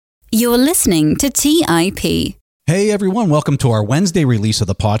You're listening to TIP. Hey everyone, welcome to our Wednesday release of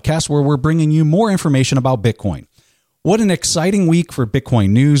the podcast where we're bringing you more information about Bitcoin. What an exciting week for Bitcoin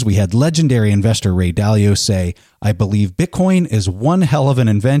news. We had legendary investor Ray Dalio say, "I believe Bitcoin is one hell of an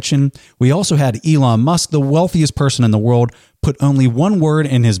invention." We also had Elon Musk, the wealthiest person in the world, put only one word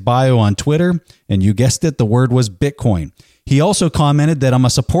in his bio on Twitter, and you guessed it, the word was Bitcoin. He also commented that I'm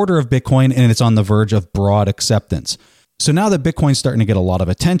a supporter of Bitcoin and it's on the verge of broad acceptance. So now that Bitcoin's starting to get a lot of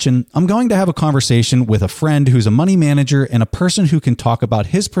attention, I'm going to have a conversation with a friend who's a money manager and a person who can talk about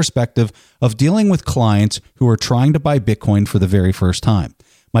his perspective of dealing with clients who are trying to buy Bitcoin for the very first time.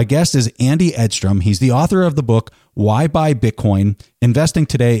 My guest is Andy Edstrom. He's the author of the book, Why Buy Bitcoin? Investing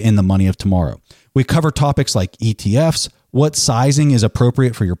Today in the Money of Tomorrow. We cover topics like ETFs, what sizing is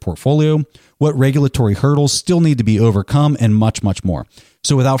appropriate for your portfolio, what regulatory hurdles still need to be overcome, and much, much more.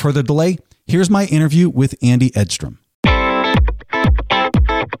 So without further delay, here's my interview with Andy Edstrom.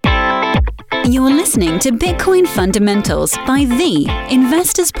 You're listening to Bitcoin Fundamentals by the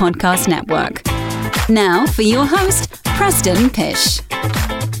Investors Podcast Network. Now for your host, Preston Pish.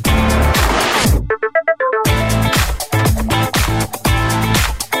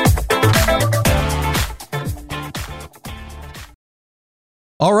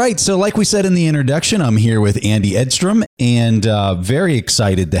 All right, so like we said in the introduction, I'm here with Andy Edstrom and very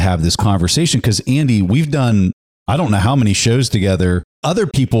excited to have this conversation because, Andy, we've done, I don't know how many shows together, other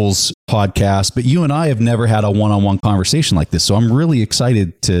people's podcasts, but you and I have never had a one-on-one conversation like this. So I'm really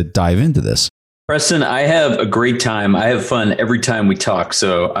excited to dive into this. Preston, I have a great time. I have fun every time we talk.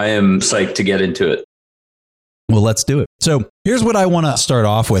 So I am psyched to get into it. Well, let's do it. So here's what I want to start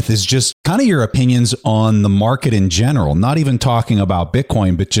off with is just kind of your opinions on the market in general, not even talking about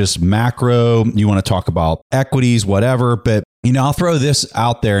Bitcoin, but just macro. You want to talk about equities, whatever. But, I'll throw this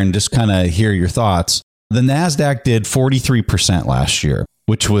out there and just kind of hear your thoughts. The NASDAQ did 43% last year,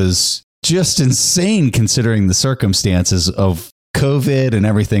 which was just insane considering the circumstances of COVID and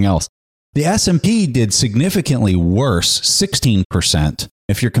everything else. The S&P did significantly worse, 16%.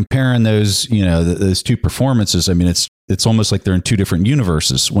 If you're comparing those, those two performances, I mean, it's almost like they're in two different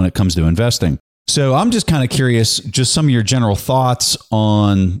universes when it comes to investing. So I'm just kind of curious, just some of your general thoughts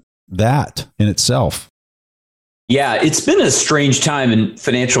on that in itself. Yeah, it's been a strange time in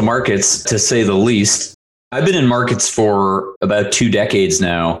financial markets, to say the least. I've been in markets for about 2 decades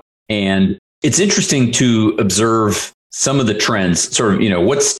now, and it's interesting to observe some of the trends, sort of,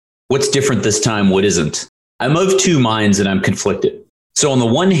 what's different this time, what isn't. I'm of two minds and I'm conflicted. So on the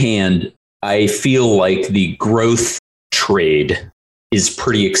one hand, I feel like the growth trade is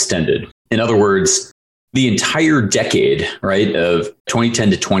pretty extended. In other words, the entire decade, right, of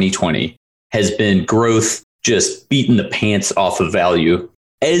 2010 to 2020 has been growth just beating the pants off of value.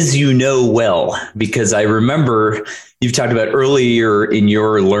 As you know well, because I remember you've talked about earlier in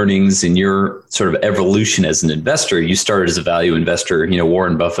your learnings, in your sort of evolution as an investor, you started as a value investor,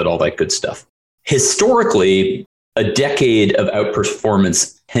 Warren Buffett, all that good stuff. Historically, a decade of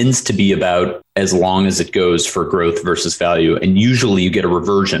outperformance tends to be about as long as it goes for growth versus value. And usually you get a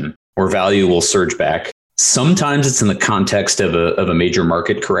reversion where value will surge back. Sometimes it's in the context of a major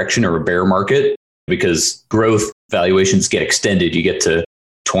market correction or a bear market, because growth valuations get extended. You get to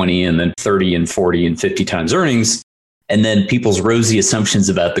 20 and then 30 and 40 and 50 times earnings. And then people's rosy assumptions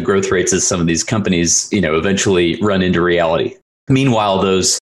about the growth rates of some of these companies, eventually run into reality. Meanwhile,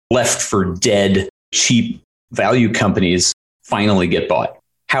 those left for dead, cheap value companies finally get bought.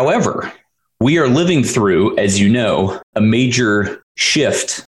 However, we are living through, as you know, a major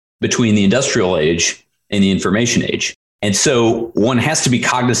shift between the industrial age and the information age. And so one has to be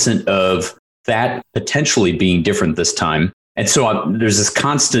cognizant of that potentially being different this time. And so there's this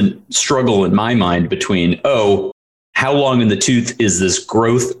constant struggle in my mind between, how long in the tooth is this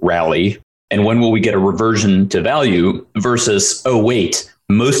growth rally? And when will we get a reversion to value versus,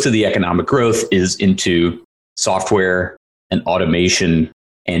 most of the economic growth is into software and automation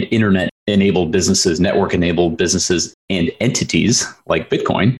and internet-enabled businesses, network-enabled businesses, and entities like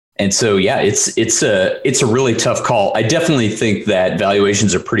Bitcoin. And so, it's a really tough call. I definitely think that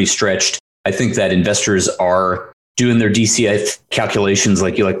valuations are pretty stretched. I think that investors are doing their DCF calculations,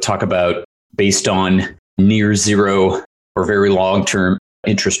 like you like to talk about, based on near zero or very long-term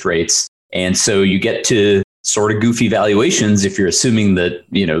interest rates. And so you get to sort of goofy valuations if you're assuming that,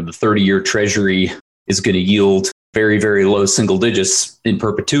 the 30-year treasury is going to yield very, very low single digits in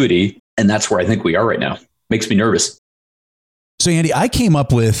perpetuity. And that's where I think we are right now. Makes me nervous. So, Andy, I came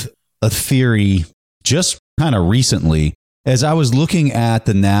up with a theory just kind of recently as I was looking at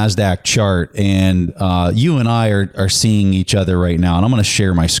the NASDAQ chart, and you and I are seeing each other right now, and I'm going to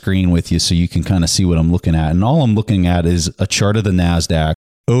share my screen with you so you can kind of see what I'm looking at. And all I'm looking at is a chart of the NASDAQ.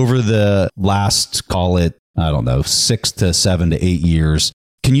 over the last, call it, I don't know, 6 to 7 to 8 years.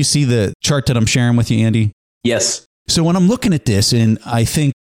 Can you see the chart that I'm sharing with you, Andy? Yes. So when I'm looking at this, and I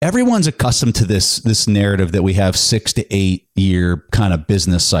think everyone's accustomed to this narrative that we have 6 to 8 year kind of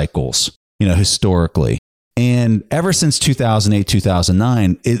business cycles, historically. And ever since 2008,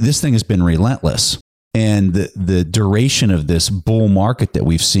 2009, this thing has been relentless. And the duration of this bull market that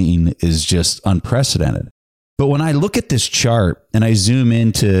we've seen is just unprecedented. But when I look at this chart and I zoom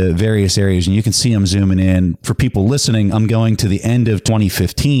into various areas, and you can see I'm zooming in, for people listening, I'm going to the end of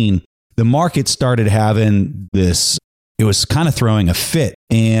 2015. The market started having this, it was kind of throwing a fit.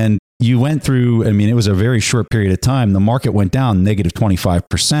 And you went through, it was a very short period of time. The market went down negative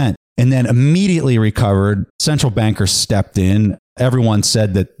 25% and then immediately recovered. Central bankers stepped in. Everyone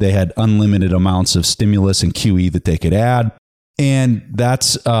said that they had unlimited amounts of stimulus and QE that they could add. And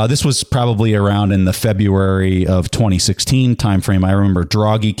this was probably around in the February of 2016 timeframe. I remember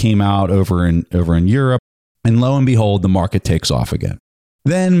Draghi came out over in Europe, and lo and behold, the market takes off again.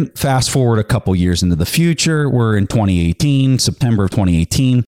 Then fast forward a couple years into the future, we're in 2018, September of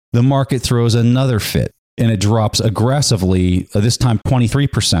 2018, the market throws another fit and it drops aggressively, this time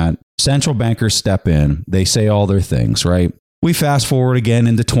 23%. Central bankers step in, they say all their things, right? We fast forward again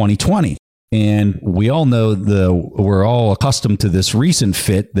into 2020. And we all know we're all accustomed to this recent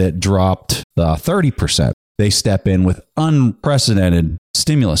fit that dropped 30%. They step in with unprecedented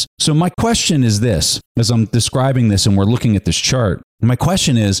stimulus. So my question is this, as I'm describing this and we're looking at this chart, my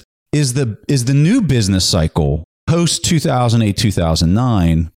question is the new business cycle post 2008,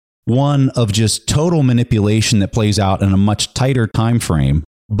 2009, one of just total manipulation that plays out in a much tighter time frame,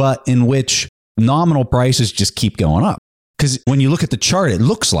 but in which nominal prices just keep going up? Because when you look at the chart, it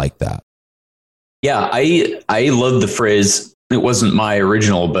looks like that. Yeah, I love the phrase. It wasn't my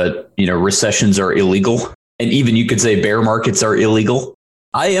original, but recessions are illegal. And even you could say bear markets are illegal.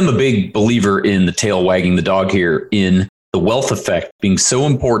 I am a big believer in the tail wagging the dog here, in the wealth effect being so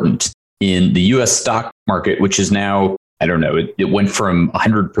important in the US stock market, which is now, I don't know, it went from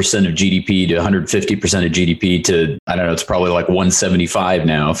 100% of GDP to 150% of GDP to, I don't know, it's probably like 175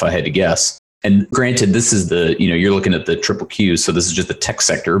 now, if I had to guess. And granted, this is you're looking at the triple Q, so this is just the tech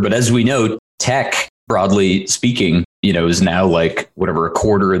sector. But as we know, tech, broadly speaking, is now like whatever, a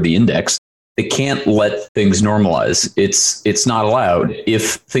quarter of the index. They can't let things normalize. It's not allowed.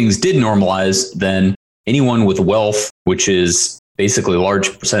 If things did normalize, then anyone with wealth, which is basically a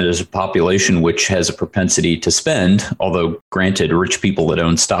large percentage of the population, which has a propensity to spend, although granted, rich people that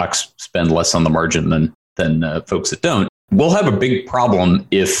own stocks spend less on the margin than folks that don't, will have a big problem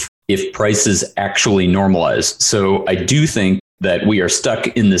if prices actually normalize. So I do think that we are stuck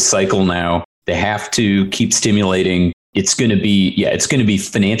in this cycle now. They have to keep stimulating. It's going to be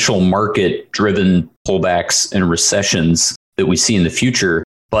financial market driven pullbacks and recessions that we see in the future.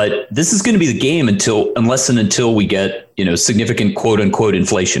 But this is going to be the game until we get, significant quote unquote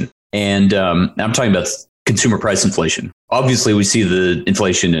inflation. And I'm talking about consumer price inflation. Obviously, we see the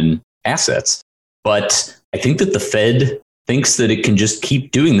inflation in assets, but I think that the Fed thinks that it can just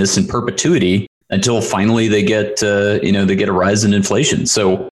keep doing this in perpetuity until finally they get a rise in inflation.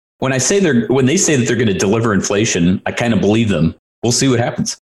 So when they say that they're going to deliver inflation, I kind of believe them. We'll see what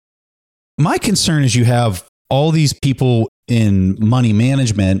happens. My concern is you have all these people in money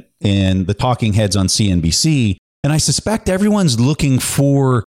management and the talking heads on CNBC, and I suspect everyone's looking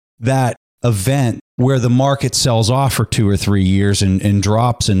for that event where the market sells off for 2 or 3 years and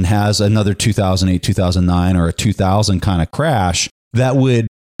drops and has another 2008, 2009 or a 2000 kind of crash that would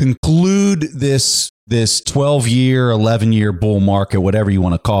conclude this 12-year, 11-year bull market, whatever you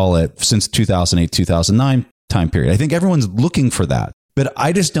want to call it, since 2008, 2009 time period. I think everyone's looking for that. But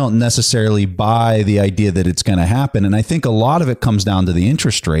I just don't necessarily buy the idea that it's going to happen. And I think a lot of it comes down to the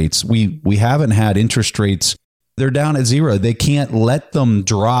interest rates. We haven't had interest rates. They're down at zero. They can't let them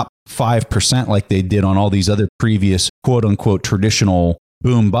drop 5% like they did on all these other previous quote unquote traditional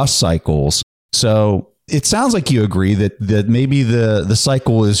boom bust cycles. So it sounds like you agree that maybe the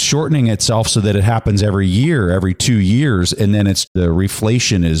cycle is shortening itself so that it happens every year, every 2 years. And then the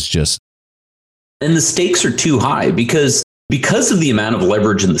reflation is just. And the stakes are too high because of the amount of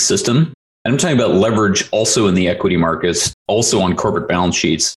leverage in the system. And I'm talking about leverage also in the equity markets, also on corporate balance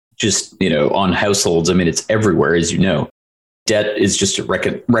sheets, just, on households. I mean, it's everywhere, as you know. Debt is just at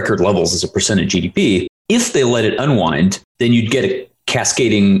record levels as a percent of GDP. If they let it unwind, then you'd get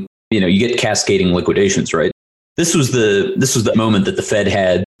cascading liquidations, right? This was the moment that the Fed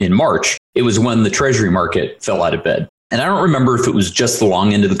had in March. It was when the Treasury market fell out of bed. And I don't remember if it was just the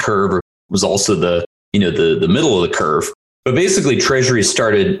long end of the curve or it was also the middle of the curve. But basically, Treasury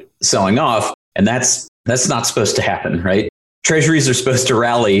started selling off, and that's not supposed to happen, right? treasuries are supposed to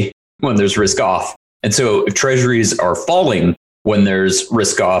rally when there's risk off. And so if treasuries are falling when there's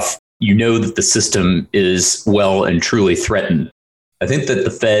risk off, you know that the system is well and truly threatened. I think that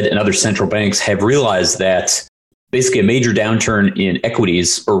the Fed and other central banks have realized that basically a major downturn in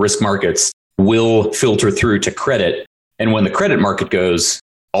equities or risk markets will filter through to credit. And when the credit market goes,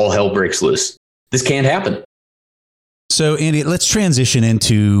 all hell breaks loose. This can't happen. So, Andy, let's transition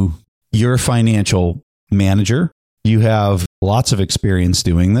into your financial manager. You have lots of experience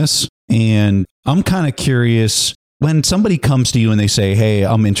doing this. And I'm kind of curious, when somebody comes to you and they say, hey,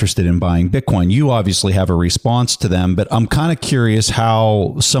 I'm interested in buying Bitcoin, you obviously have a response to them. But I'm kind of curious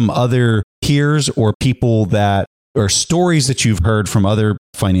how some other peers or people that or stories that you've heard from other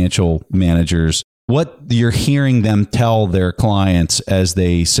financial managers, what you're hearing them tell their clients as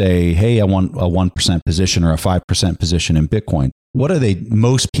they say, hey, I want a 1% position or a 5% position in Bitcoin. What are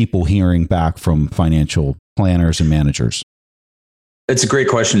most people hearing back from financial planners and managers? It's a great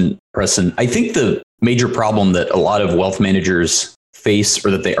question, Preston. I think the major problem that a lot of wealth managers face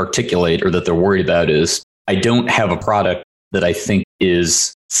or that they articulate or that they're worried about is, I don't have a product that I think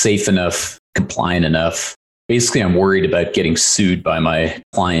is safe enough, compliant enough. Basically, I'm worried about getting sued by my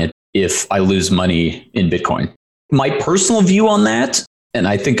client if I lose money in Bitcoin. My personal view on that, and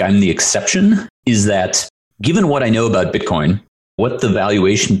I think I'm the exception, is that given what I know about Bitcoin, what the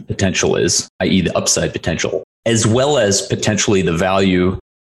valuation potential is, i.e. the upside potential, as well as potentially the value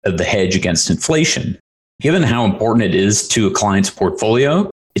of the hedge against inflation, given how important it is to a client's portfolio,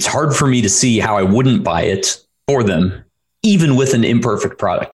 it's hard for me to see how I wouldn't buy it for them, even with an imperfect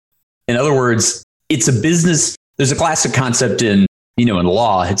product. In other words, it's a business. There's a classic concept in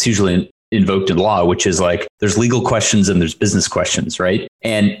law. It's usually invoked in law, which is like there's legal questions and there's business questions, right?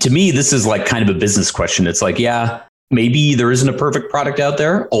 And to me, this is like kind of a business question. It's like, yeah, maybe there isn't a perfect product out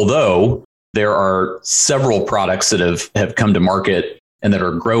there, although there are several products that have come to market and that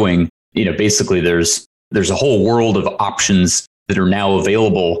are growing. Basically there's a whole world of options that are now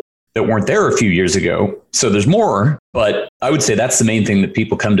available that weren't there a few years ago. So there's more, but I would say that's the main thing that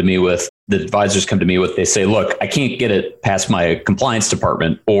people come to me with, that advisors come to me with. They say, look, I can't get it past my compliance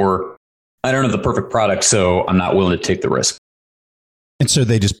department, or I don't have the perfect product, so I'm not willing to take the risk. And so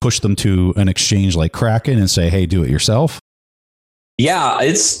they just push them to an exchange like Kraken and say, hey, do it yourself? Yeah,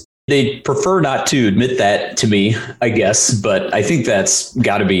 they prefer not to admit that to me, I guess, but I think that's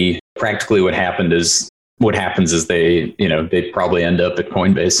got to be practically what happens is they probably end up at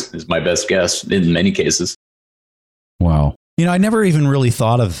Coinbase, is my best guess in many cases. Wow. I never even really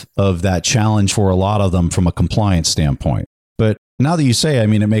thought of that challenge for a lot of them from a compliance standpoint. But now that you say, it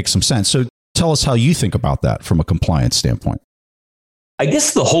makes some sense. So tell us how you think about that from a compliance standpoint. I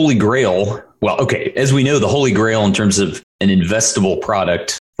guess the holy grail, as we know, the holy grail in terms of an investable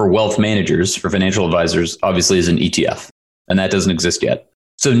product for wealth managers, for financial advisors, obviously is an ETF. And that doesn't exist yet.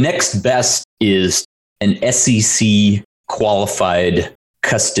 So next best is an SEC qualified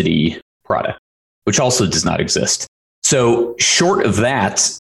custody product, which also does not exist. So short of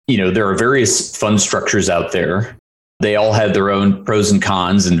that, there are various fund structures out there. They all have their own pros and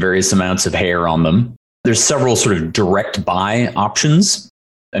cons and various amounts of hair on them. There's several sort of direct buy options.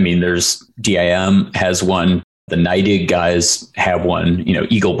 There's DIM has one. The NYDIG guys have one.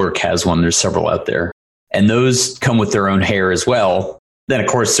 Eaglebrook has one. There's several out there. And those come with their own hair as well. Then, of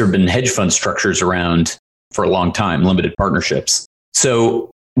course, there have been hedge fund structures around for a long time, limited partnerships.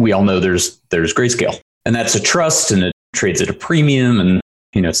 So we all know there's Grayscale. And that's a trust, and it trades at a premium. And,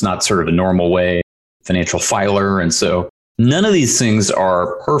 it's not sort of a normal way financial filer. And so none of these things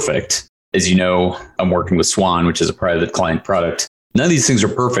are perfect. As you know, I'm working with Swan, which is a private client product. None of these things are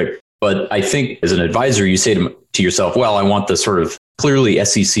perfect. But I think as an advisor, you say to yourself, well, I want the sort of clearly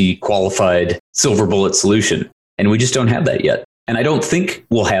SEC qualified silver bullet solution. And we just don't have that yet. And I don't think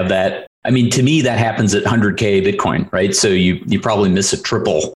we'll have that. To me, that happens at 100K Bitcoin, right? So you probably miss a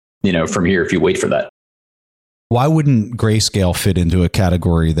triple, from here if you wait for that. Why wouldn't Grayscale fit into a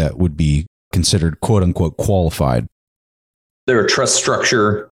category that would be considered quote unquote qualified? They're a trust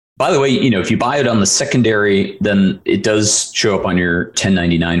structure. By the way, if you buy it on the secondary, then it does show up on your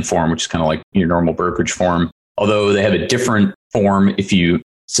 1099 form, which is kind of like your normal brokerage form. Although they have a different form if you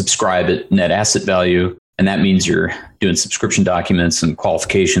subscribe at net asset value. And that means you're doing subscription documents and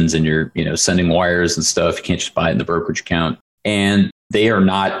qualifications, and you're, sending wires and stuff. You can't just buy it in the brokerage account. And they are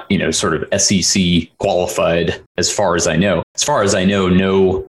not, sort of SEC qualified as far as I know. As far as I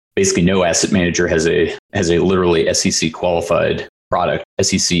know, basically no asset manager has a literally SEC qualified product,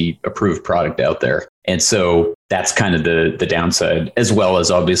 SEC approved product out there. And so that's kind of the downside, as well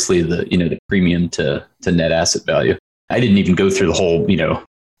as obviously the premium to net asset value. I didn't even go through the whole,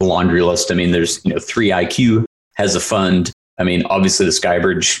 laundry list. There's, 3IQ has a fund. I mean, obviously the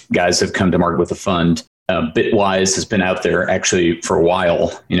Skybridge guys have come to market with a fund. Bitwise has been out there actually for a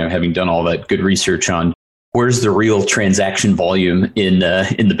while, having done all that good research on where's the real transaction volume in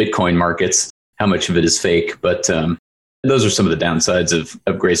the Bitcoin markets, how much of it is fake. But those are some of the downsides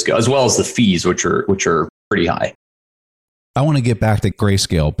of Grayscale, as well as the fees, which are pretty high. I want to get back to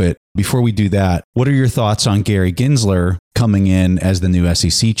Grayscale, but before we do that, what are your thoughts on Gary Gensler coming in as the new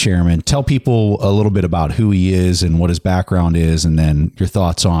SEC chairman? Tell people a little bit about who he is and what his background is, and then your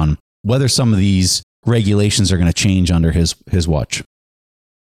thoughts on whether some of these regulations are going to change under his watch.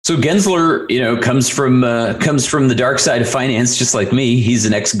 So Gensler, comes from the dark side of finance, just like me. He's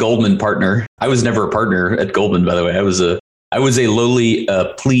an ex-Goldman partner. I was never a partner at Goldman, by the way. I was a lowly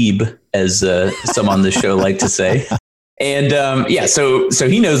plebe, as some on this show like to say. And so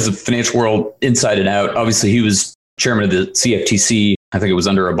he knows the financial world inside and out. Obviously, he was chairman of the CFTC. I think it was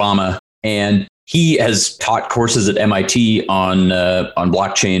under Obama, and he has taught courses at MIT on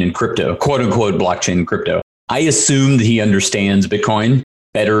blockchain and crypto, quote unquote blockchain and crypto. I assume that he understands Bitcoin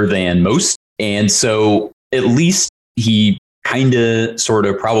better than most, and so at least he kind of, sort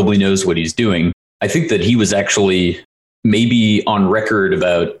of, probably knows what he's doing. I think that he was actually maybe on record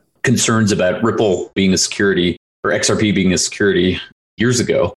about concerns about Ripple being a security, or XRP being a security, years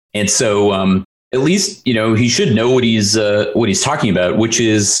ago. And so at least, he should know what he's talking about, which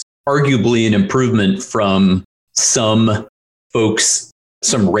is arguably an improvement from some folks,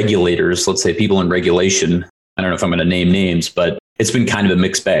 some regulators, let's say people in regulation. I don't know if I'm going to name names, but it's been kind of a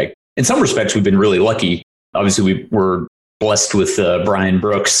mixed bag. In some respects, we've been really lucky. Obviously, we were blessed with Brian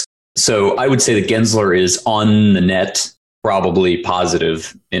Brooks. So I would say that Gensler is on the net, probably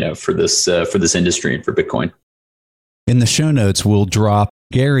positive, for this industry and for Bitcoin. In the show notes, we'll drop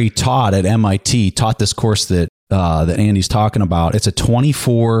Gary taught at MIT, taught this course that Andy's talking about. It's a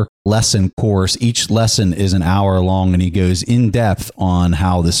 24 lesson course. Each lesson is an hour long, and he goes in depth on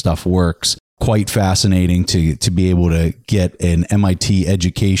how this stuff works. Quite fascinating to be able to get an MIT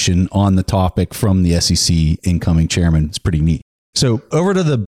education on the topic from the SEC incoming chairman. It's pretty neat. So over to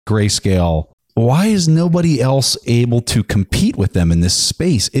the Grayscale. Why is nobody else able to compete with them in this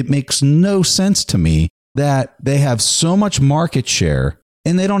space? It makes no sense to me that they have so much market share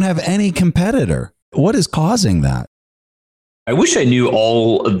and they don't have any competitor. What is causing that? I wish I knew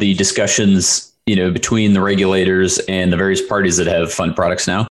all of the discussions, between the regulators and the various parties that have fund products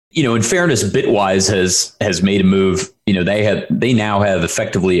now. In fairness, Bitwise has made a move. They now have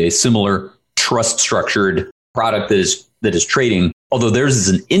effectively a similar trust structured product that is trading, although theirs is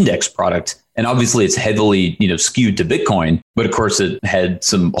an index product. And obviously it's heavily, skewed to Bitcoin. But of course, it had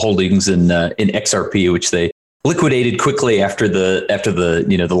some holdings in XRP, which they liquidated quickly after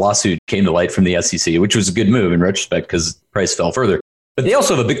the lawsuit came to light from the SEC, which was a good move in retrospect because the price fell further. But they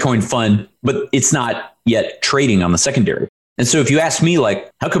also have a Bitcoin fund, but it's not yet trading on the secondary. And so if you ask me,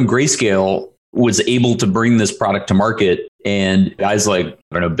 how come Grayscale was able to bring this product to market and guys like,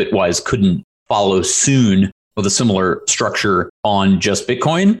 Bitwise couldn't follow soon with a similar structure on just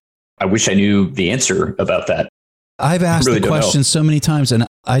Bitcoin? I wish I knew the answer about that. I've asked the question so many times and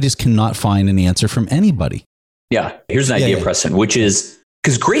I just cannot find an answer from anybody. Yeah. Here's an idea, Preston, which is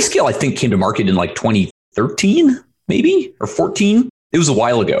because Grayscale, I think, came to market in 2013, maybe, or 14. It was a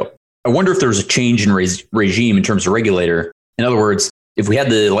while ago. I wonder if there was a change in regime in terms of regulator. In other words, if we had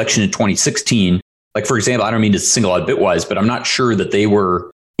the election in 2016, for example, I don't mean to single out Bitwise, but I'm not sure that they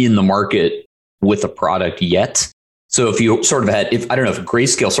were in the market with a product yet. So if you sort of if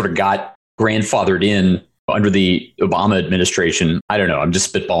Grayscale sort of got grandfathered in under the Obama administration, I don't know, I'm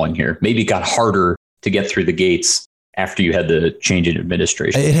just spitballing here. Maybe it got harder to get through the gates after you had the change in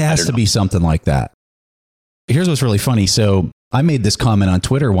administration. It has to be something like that. Here's what's really funny. So I made this comment on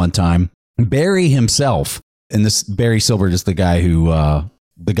Twitter one time. Barry himself, and this Barry Silver is the guy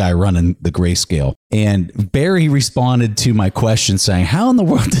running the Grayscale. And Barry responded to my question saying, how in the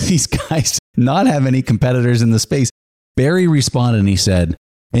world do these guys not have any competitors in the space? Barry responded and he said,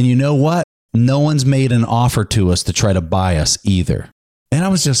 and you know what? No one's made an offer to us to try to buy us either. And I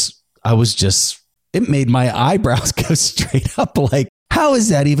was just, it made my eyebrows go straight up. How is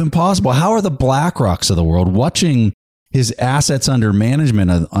that even possible? How are the BlackRocks of the world watching his assets under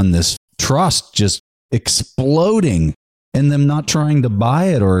management on this trust just exploding and them not trying to buy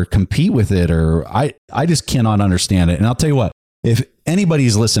it or compete with it? Or I just cannot understand it. And I'll tell you what, if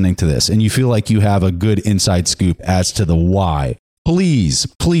anybody's listening to this and you feel like you have a good inside scoop as to the why, please,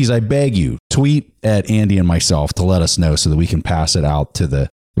 I beg you, tweet at Andy and myself to let us know so that we can pass it out to the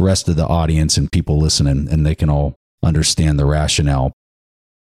rest of the audience and people listening and they can all understand the rationale.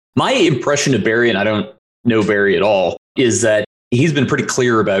 My impression of Barry, and I don't know Barry at all, is that he's been pretty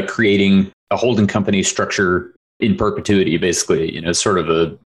clear about creating a holding company structure in perpetuity, basically, sort of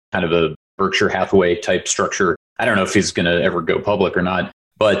a kind of a Berkshire Hathaway type structure. I don't know if he's going to ever go public or not,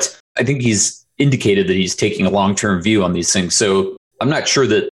 but I think he's indicated that he's taking a long-term view on these things. So I'm not sure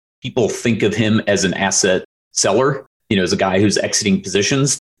that people think of him as an asset seller, as a guy who's exiting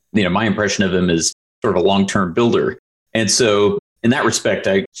positions. My impression of him is sort of a long-term builder. And so in that respect,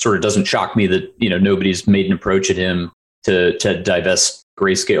 I sort of doesn't shock me that, nobody's made an approach at him to divest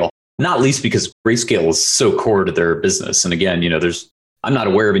Grayscale, not least because Grayscale is so core to their business. And again, I'm not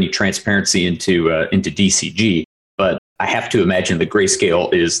aware of any transparency into DCG, but I have to imagine that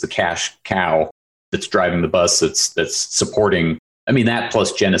Grayscale is the cash cow that's driving the bus, that's supporting, that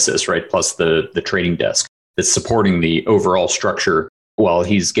plus Genesis, right? Plus the trading desk that's supporting the overall structure while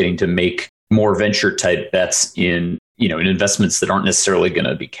he's getting to make more venture type bets in investments that aren't necessarily going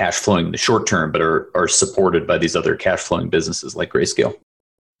to be cash flowing in the short term, but are supported by these other cash flowing businesses like Grayscale.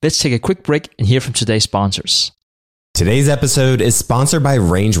 Let's take a quick break and hear from today's sponsors. Today's episode is sponsored by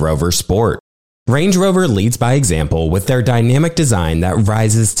Range Rover Sport. Range Rover leads by example with their dynamic design that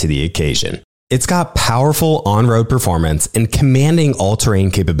rises to the occasion. It's got powerful on-road performance and commanding all-terrain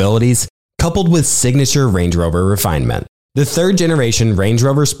capabilities, coupled with signature Range Rover refinement. The third generation Range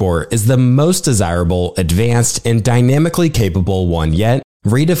Rover Sport is the most desirable, advanced, and dynamically capable one yet,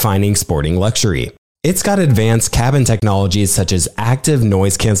 redefining sporting luxury. It's got advanced cabin technologies such as active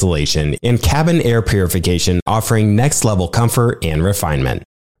noise cancellation and cabin air purification, offering next-level comfort and refinement.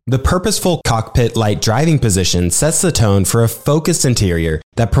 The purposeful cockpit-like driving position sets the tone for a focused interior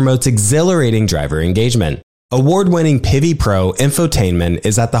that promotes exhilarating driver engagement. Award-winning Pivi Pro infotainment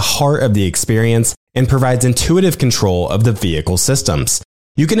is at the heart of the experience and provides intuitive control of the vehicle systems.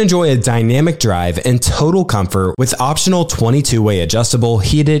 You can enjoy a dynamic drive and total comfort with optional 22-way adjustable,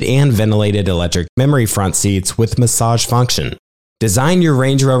 heated and ventilated electric memory front seats with massage function. Design your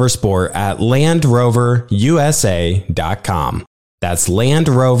Range Rover Sport at LandRoverUSA.com. That's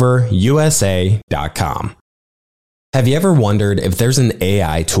LandRoverUSA.com. Have you ever wondered if there's an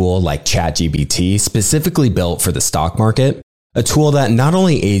AI tool like ChatGPT specifically built for the stock market? A tool that not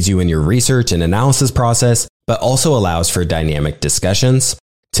only aids you in your research and analysis process, but also allows for dynamic discussions?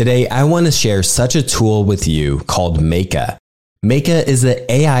 Today, I want to share such a tool with you called Meka. Meka is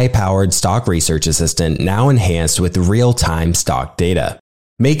the AI-powered stock research assistant now enhanced with real-time stock data.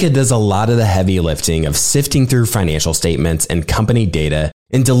 Meka does a lot of the heavy lifting of sifting through financial statements and company data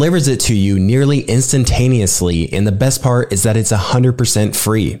and delivers it to you nearly instantaneously, and the best part is that it's 100%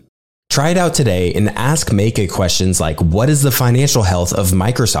 free. Try it out today and ask Meka questions like, what is the financial health of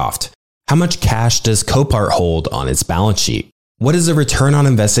Microsoft? How much cash does Copart hold on its balance sheet? What is the return on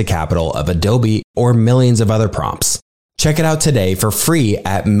invested capital of Adobe, or millions of other prompts? Check it out today for free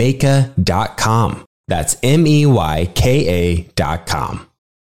at Meka.com. That's MEYKA.com.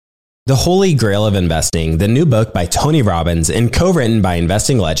 The Holy Grail of Investing, the new book by Tony Robbins and co-written by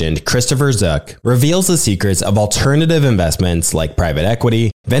investing legend Christopher Zook, reveals the secrets of alternative investments like private equity,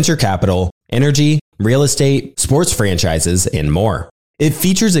 venture capital, energy, real estate, sports franchises, and more. It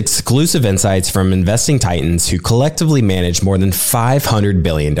features exclusive insights from investing titans who collectively manage more than $500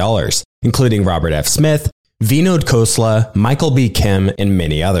 billion, including Robert F. Smith, Vinod Khosla, Michael B. Kim, and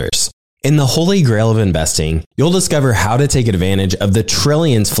many others. In the Holy Grail of Investing, you'll discover how to take advantage of the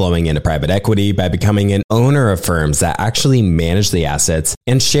trillions flowing into private equity by becoming an owner of firms that actually manage the assets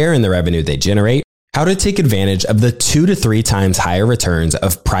and share in the revenue they generate, how to take advantage of the 2 to 3 times higher returns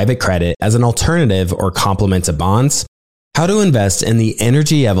of private credit as an alternative or complement to bonds, how to invest in the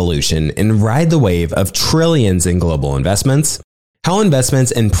energy evolution and ride the wave of trillions in global investments, how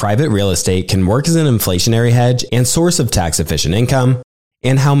investments in private real estate can work as an inflationary hedge and source of tax-efficient income,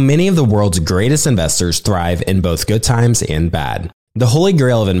 and how many of the world's greatest investors thrive in both good times and bad. The Holy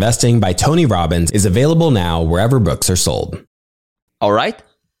Grail of Investing by Tony Robbins is available now wherever books are sold. All right,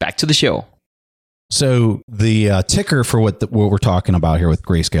 back to the show. So the ticker for what we're talking about here with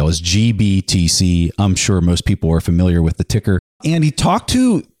Grayscale is GBTC. I'm sure most people are familiar with the ticker. And he talked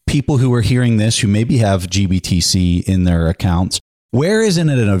to people who are hearing this who maybe have GBTC in their accounts. Where is it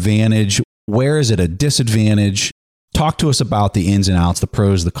an advantage? Where is it a disadvantage? Talk to us about the ins and outs, the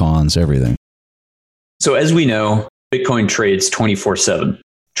pros, the cons, everything. So as we know, Bitcoin trades 24/7,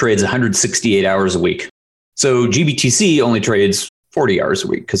 trades 168 hours a week. So GBTC only trades 40 hours a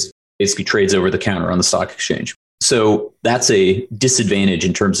week because basically trades over the counter on the stock exchange. So that's a disadvantage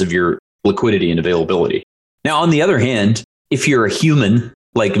in terms of your liquidity and availability. Now, on the other hand, if you're a human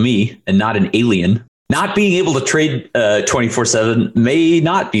like me and not an alien, not being able to trade 24/7 may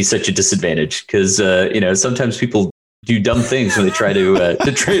not be such a disadvantage because sometimes people do dumb things when they try to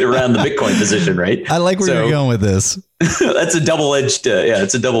trade around the Bitcoin position, right? I like where you're going with this. That's a double-edged,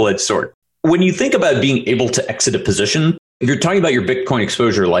 it's a double-edged sword. when you think about being able to exit a position, if you're talking about your Bitcoin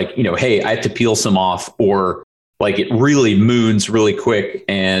exposure, like, hey, I have to peel some off, or like it really moons really quick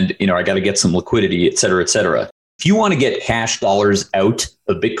and, I got to get some liquidity, et cetera, et cetera. If you want to get cash dollars out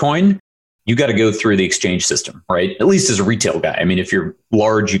of Bitcoin, you got to go through the exchange system, right? At least as a retail guy. I mean, if you're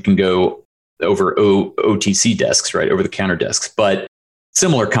large, you can go over OTC desks, right? Over the counter desks, but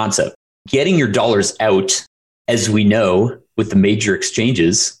similar concept. Getting your dollars out, as we know, with the major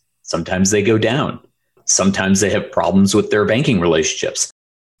exchanges, sometimes they go down. Sometimes they have problems with their banking relationships.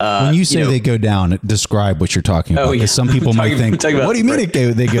 When you say they go down, describe what you're talking about. Because some people might think, what do you mean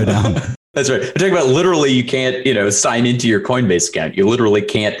they go down? That's right. I'm talking about literally you can't, sign into your Coinbase account. You literally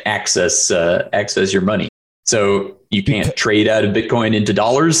can't access your money. So you can't trade out of Bitcoin into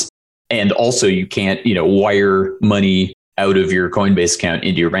dollars. And also you can't, wire money out of your Coinbase account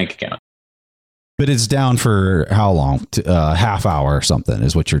into your bank account. But it's down for how long? Half hour or something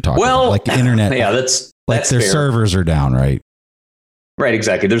is what you're talking about. Like internet. Yeah, that's their fair. Servers are down, right? Right,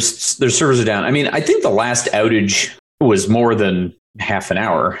 exactly. Their servers are down. I mean, I think the last outage was more than half an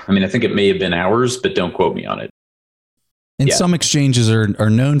hour. I mean, I think it may have been hours, but don't quote me on it. And some exchanges are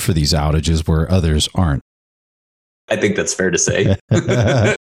known for these outages where others aren't. I think that's fair to say.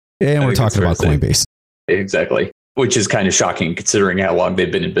 And we're talking about Coinbase. Exactly. Which is kind of shocking considering how long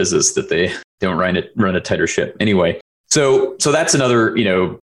they've been in business that they don't run a tighter ship. Anyway, so that's another,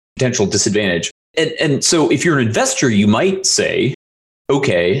 potential disadvantage. And so if you're an investor, you might say,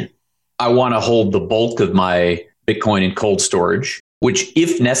 okay, I want to hold the bulk of my Bitcoin in cold storage, which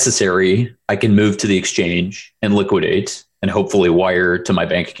if necessary, I can move to the exchange and liquidate and hopefully wire to my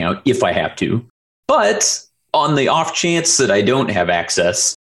bank account if I have to. But on the off chance that I don't have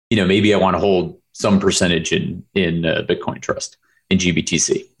access, maybe I want to hold some percentage in Bitcoin Trust, in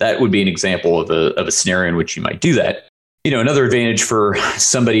GBTC. That would be an example of a scenario in which you might do that. Another advantage for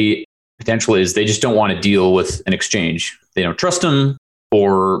somebody potentially is they just don't want to deal with an exchange. They don't trust them,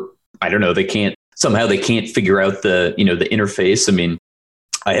 or I don't know, they can't figure out the interface. I mean,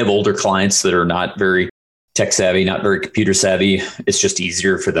 I have older clients that are not very tech savvy, not very computer savvy. It's just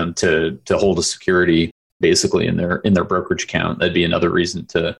easier for them to hold a security basically in their brokerage account. That'd be another reason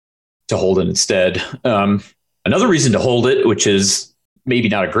to hold it instead. Another reason to hold it, which is maybe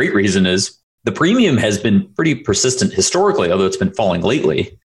not a great reason, is the premium has been pretty persistent historically, although it's been falling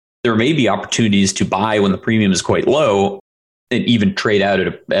lately. There may be opportunities to buy when the premium is quite low and even trade out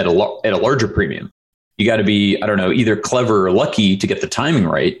at a larger premium. You got to be, I don't know, either clever or lucky to get the timing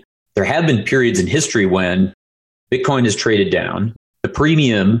right. There have been periods in history when Bitcoin is traded down, the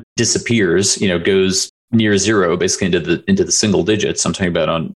premium disappears, goes near zero, basically into the single digits. I'm talking about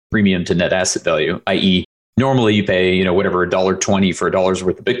on premium to net asset value, i.e., normally you pay, whatever, $1.20 for $1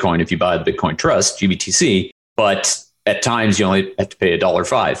 worth of Bitcoin if you buy the Bitcoin Trust, GBTC, but at times you only have to pay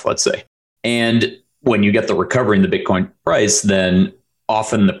 $1.05, let's say. And when you get the recovery in the Bitcoin price, then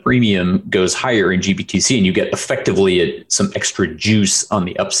often the premium goes higher in GBTC and you get effectively some extra juice on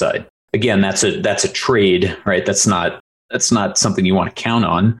the upside. Again, that's a trade, right? That's not something you want to count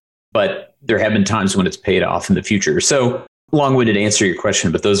on, but there have been times when it's paid off in the future. So long-winded answer to your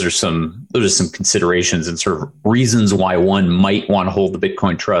question, but those are some considerations and sort of reasons why one might want to hold the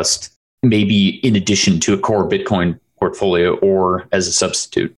Bitcoin Trust, maybe in addition to a core Bitcoin portfolio or as a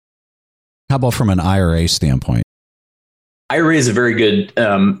substitute. How about from an IRA standpoint? IRA is a very good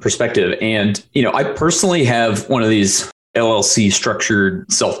perspective. And, I personally have one of these LLC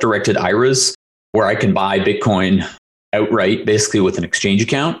structured self-directed IRAs where I can buy Bitcoin outright, basically with an exchange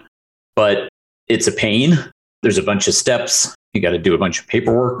account, but it's a pain. There's a bunch of steps. You got to do a bunch of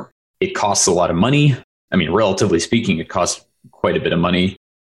paperwork. It costs a lot of money. I mean, relatively speaking, it costs quite a bit of money.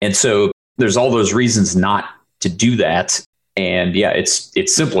 And so there's all those reasons not to do that. And yeah, it's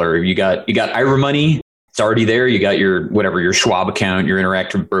simpler. You got IRA money. It's already there. You got your Schwab account, your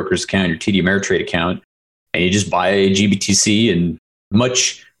Interactive Brokers account, your TD Ameritrade account, and you just buy a GBTC, and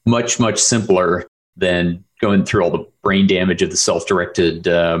much, much, much simpler than going through all the brain damage of the self-directed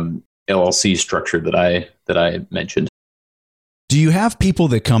LLC structure that I mentioned. Do you have people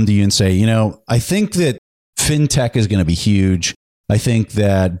that come to you and say, I think that fintech is going to be huge. I think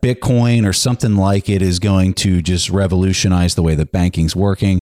that Bitcoin or something like it is going to just revolutionize the way that banking's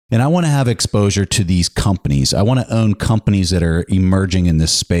working. And I want to have exposure to these companies. I want to own companies that are emerging in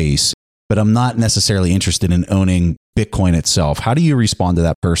this space, but I'm not necessarily interested in owning Bitcoin itself. How do you respond to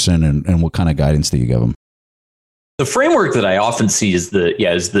that person, and what kind of guidance do you give them? The framework that I often see is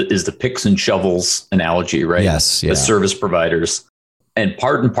the picks and shovels analogy, right? Yes. Yeah. The service providers. And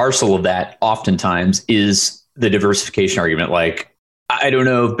part and parcel of that oftentimes is the diversification argument. Like, I don't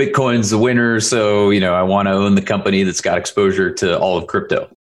know if Bitcoin's the winner, so, I want to own the company that's got exposure to all of crypto.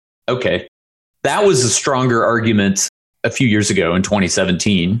 Okay. That was a stronger argument a few years ago in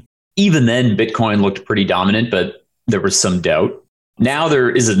 2017. Even then, Bitcoin looked pretty dominant, but there was some doubt. Now there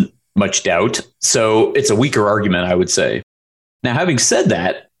isn't much doubt. So it's a weaker argument, I would say. Now, having said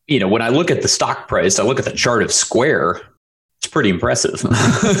that, when I look at the stock price, I look at the chart of Square, it's pretty impressive.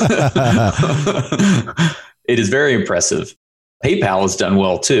 It is very impressive. PayPal has done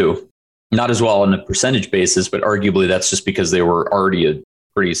well too. Not as well on a percentage basis, but arguably that's just because they were already a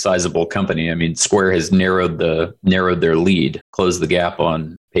pretty sizable company. I mean, Square has narrowed their lead, closed the gap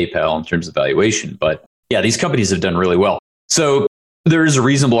on PayPal in terms of valuation. But yeah, these companies have done really well. So there is a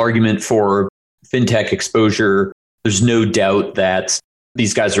reasonable argument for fintech exposure. There's no doubt that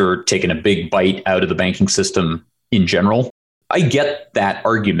these guys are taking a big bite out of the banking system in general. I get that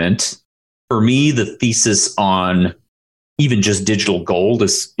argument. For me, the thesis on even just digital gold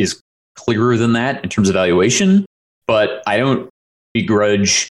is clearer than that in terms of valuation. But I don't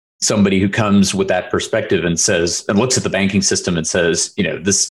begrudge somebody who comes with that perspective and says, and looks at the banking system and says,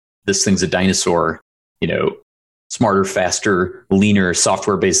 this thing's a dinosaur, smarter, faster, leaner,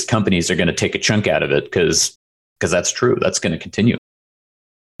 software-based companies are going to take a chunk out of it because that's true. That's going to continue.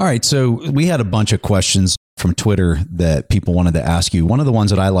 All right. So we had a bunch of questions from Twitter that people wanted to ask you. One of the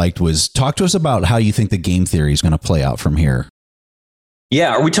ones that I liked was, talk to us about how you think the game theory is going to play out from here.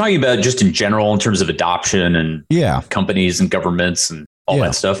 Yeah. Are we talking about just in general in terms of adoption and companies and governments and all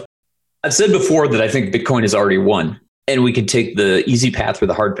that stuff? I've said before that I think Bitcoin has already won and we can take the easy path or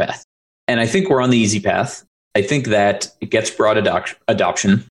the hard path. And I think we're on the easy path. I think that it gets broad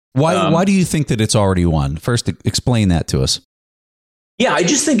adoption. Why do you think that it's already won? First, explain that to us. Yeah, I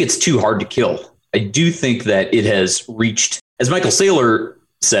just think it's too hard to kill. I do think that it has reached, as Michael Saylor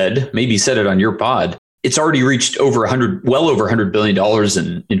said, maybe he said it on your pod, it's already reached well over $100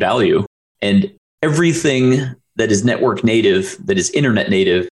 billion in value. And everything that is network native, that is internet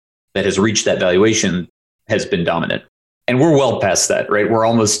native, that has reached that valuation has been dominant. And we're well past that, right? We're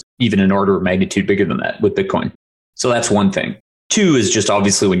almost even an order of magnitude bigger than that with Bitcoin. So that's one thing. Two is just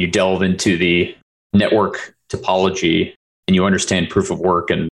obviously when you delve into the network topology and you understand proof of work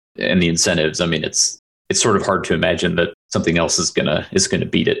and the incentives, I mean, it's sort of hard to imagine that something else is gonna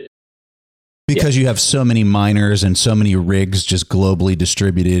beat it. Because you have so many miners and so many rigs just globally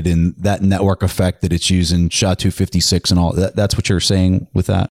distributed, and that network effect that it's using SHA-256 and all that. That's what you're saying with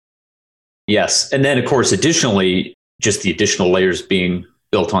that? Yes. And then, of course, additionally, just the additional layers being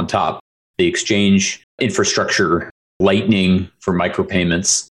built on top, the exchange infrastructure, Lightning for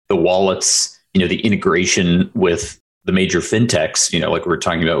micropayments, the wallets, the integration with the major fintechs, like we were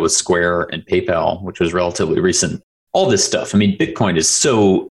talking about with Square and PayPal, which was relatively recent. All this stuff. I mean, Bitcoin is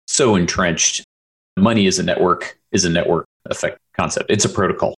so entrenched. Money is a network effect concept. It's a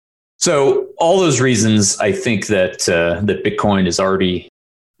protocol. So all those reasons, I think that that Bitcoin is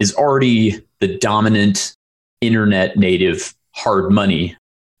already the dominant internet native hard money.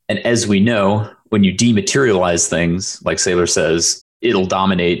 And as we know, when you dematerialize things, like Saylor says, it'll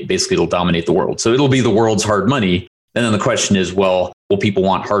dominate the world. So it'll be the world's hard money. And then the question is, well, will people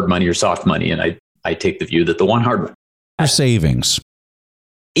want hard money or soft money? And I take the view that they'll want hard money. Or savings.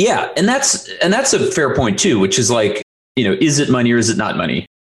 Yeah. And that's a fair point too, which is like, is it money or is it not money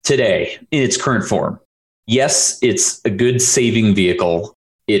today in its current form? Yes, it's a good saving vehicle.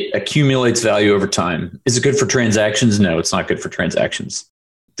 It accumulates value over time. Is it good for transactions? No, it's not good for transactions.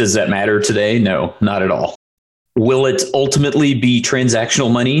 Does that matter today? No, not at all. Will it ultimately be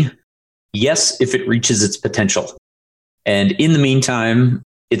transactional money? Yes, if it reaches its potential. And in the meantime,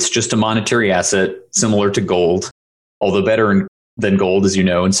 it's just a monetary asset similar to gold, although better than gold, as you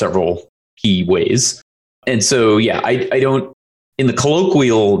know, in several key ways. And so, yeah, I don't, in the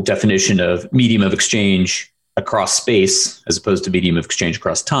colloquial definition of medium of exchange across space, as opposed to medium of exchange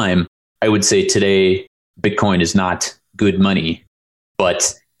across time, I would say today, Bitcoin is not good money,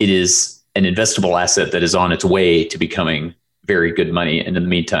 but it is an investable asset that is on its way to becoming very good money. And in the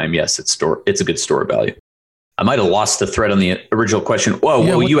meantime, yes, it's a good store of value. I might have lost the thread on the original question.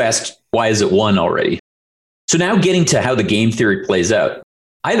 You asked, why is it won already? So now getting to how the game theory plays out,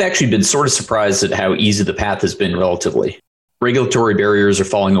 I've actually been sort of surprised at how easy the path has been relatively. Regulatory barriers are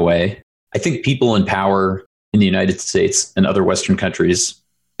falling away. I think people in power in the United States and other Western countries,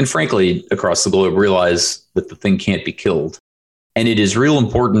 and frankly, across the globe, realize that the thing can't be killed. And it is real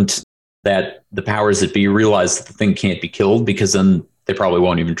important that the powers that be realize that the thing can't be killed, because then they probably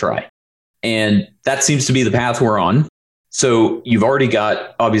won't even try. And that seems to be the path we're on. So you've already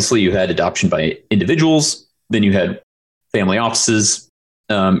got, obviously, you had adoption by individuals. Then you had family offices.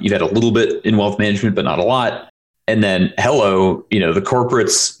 You've had a little bit in wealth management, but not a lot. And then, the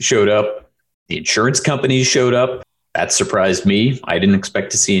corporates showed up. The insurance companies showed up. That surprised me. I didn't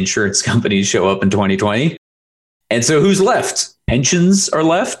expect to see insurance companies show up in 2020. And so who's left? Pensions are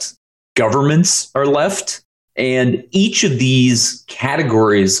left. Governments are left. And each of these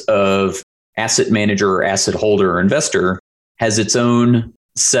categories of asset manager or asset holder or investor has its own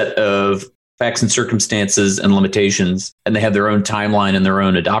set of facts and circumstances and limitations, and they have their own timeline and their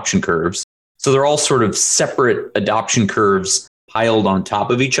own adoption curves. So they're all sort of separate adoption curves piled on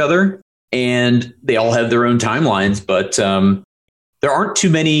top of each other, and they all have their own timelines, but there aren't too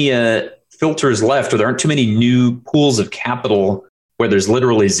many filters left, or there aren't too many new pools of capital where there's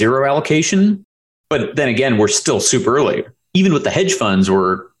literally zero allocation. But then again, we're still super early. Even with the hedge funds,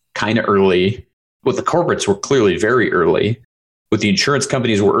 we're kind of early. With the corporates, we're clearly very early. With the insurance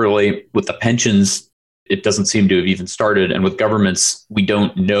companies, we're early. With the pensions, it doesn't seem to have even started. And with governments, we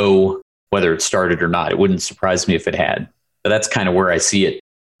don't know whether it started or not. It wouldn't surprise me if it had. But that's kind of where I see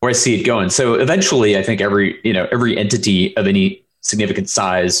it going. So eventually, I think every entity of any significant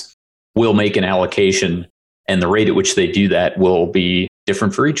size will make an allocation, and the rate at which they do that will be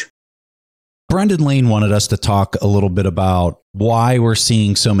different for each. Brendan Lane wanted us to talk a little bit about why we're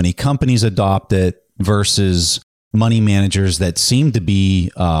seeing so many companies adopt it versus money managers that seem to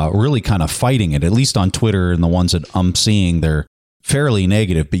be really kind of fighting it, at least on Twitter. And the ones that I'm seeing, they're fairly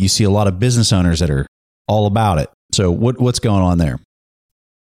negative, but you see a lot of business owners that are all about it. So what's going on there?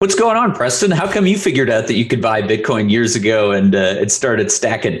 What's going on, Preston? How come you figured out that you could buy Bitcoin years ago and it started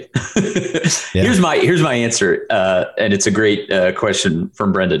stacking? Yeah. Here's my answer, and it's a great question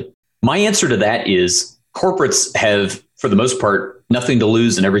from Brendan. My answer to that is corporates have, for the most part, nothing to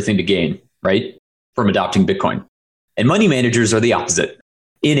lose and everything to gain, right, from adopting Bitcoin. And money managers are the opposite.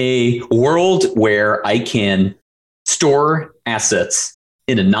 In a world where I can store assets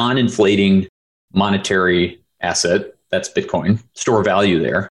in a non-inflating monetary asset, that's Bitcoin, store value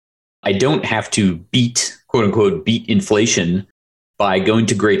there, I don't have to quote unquote, beat inflation by going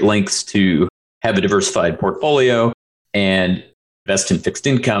to great lengths to have a diversified portfolio and invest in fixed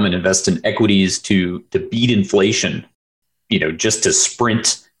income and invest in equities to beat inflation, just to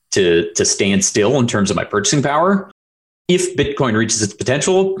sprint to stand still in terms of my purchasing power. If Bitcoin reaches its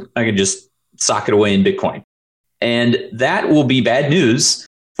potential, I can just sock it away in Bitcoin. And that will be bad news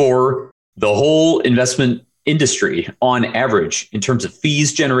for the whole investment industry on average in terms of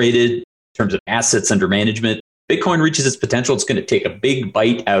fees generated, in terms of assets under management. Bitcoin reaches its potential, it's going to take a big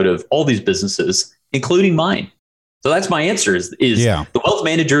bite out of all these businesses, including mine. So that's my answer is The wealth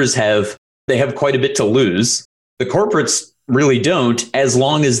managers have quite a bit to lose. The corporates really don't, as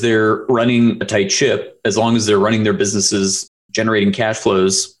long as they're running a tight ship, as long as they're running their businesses, generating cash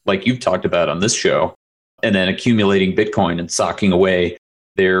flows like you've talked about on this show, and then accumulating Bitcoin and socking away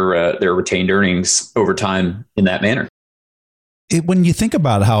their retained earnings over time in that manner. When you think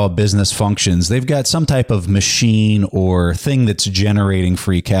about how a business functions, they've got some type of machine or thing that's generating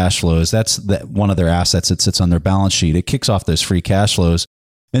free cash flows. That's one of their assets that sits on their balance sheet. It kicks off those free cash flows.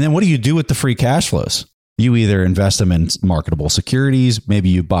 And then what do you do with the free cash flows? You either invest them in marketable securities. Maybe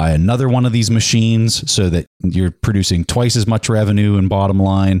you buy another one of these machines so that you're producing twice as much revenue and bottom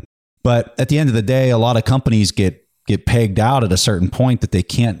line. But at the end of the day, a lot of companies get pegged out at a certain point that they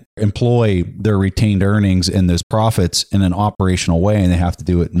can't employ their retained earnings and those profits in an operational way, and they have to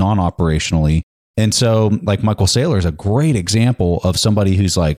do it non-operationally. And so like Michael Saylor is a great example of somebody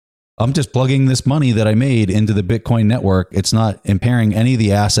who's like, I'm just plugging this money that I made into the Bitcoin network. It's not impairing any of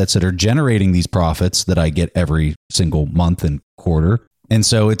the assets that are generating these profits that I get every single month and quarter. And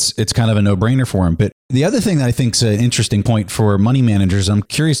so it's kind of a no-brainer for him. But the other thing that I think is an interesting point for money managers, I'm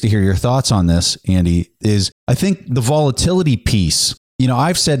curious to hear your thoughts on this, Andy, is I think the volatility piece.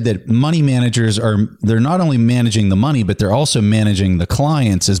 I've said that money managers they're not only managing the money, but they're also managing the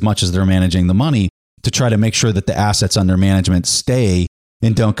clients as much as they're managing the money to try to make sure that the assets under management stay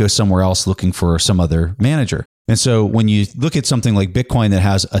and don't go somewhere else looking for some other manager. And so when you look at something like Bitcoin that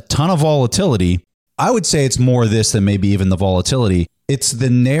has a ton of volatility, I would say it's more this than maybe even the volatility. It's the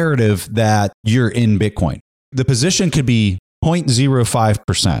narrative that you're in Bitcoin. The position could be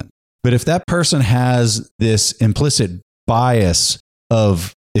 0.05%. But if that person has this implicit bias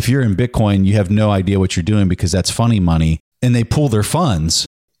of if you're in Bitcoin, you have no idea what you're doing because that's funny money, and they pull their funds,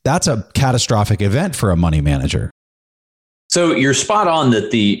 that's a catastrophic event for a money manager. So you're spot on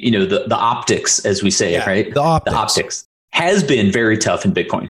that the optics, as we say, right? The optics. The optics has been very tough in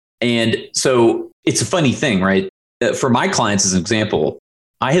Bitcoin. And so it's a funny thing, right? For my clients, as an example,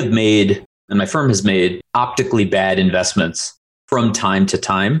 I have made, and my firm has made, optically bad investments from time to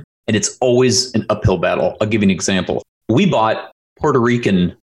time. And it's always an uphill battle. I'll give you an example. We bought Puerto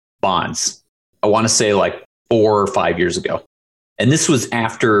Rican bonds, I want to say like 4 or 5 years ago. And this was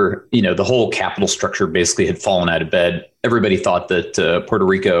after, the whole capital structure basically had fallen out of bed. Everybody thought that Puerto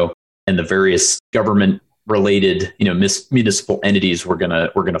Rico and the various government-related, municipal entities were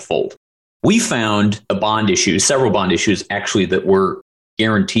gonna fold. We found several bond issues actually that were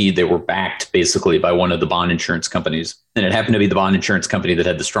guaranteed. They were backed basically by one of the bond insurance companies, and it happened to be the bond insurance company that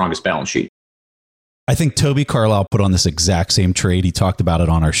had the strongest balance sheet. I think Toby Carlisle put on this exact same trade. He talked about it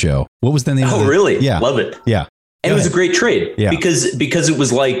on our show. What was the name? Oh, really? Yeah, love it. Yeah. And it was a great trade Yeah. because it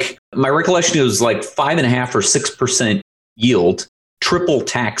was like, my recollection, it was like 5.5 or 6% yield, triple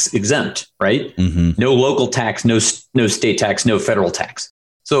tax exempt, right? Mm-hmm. No local tax, no state tax, no federal tax.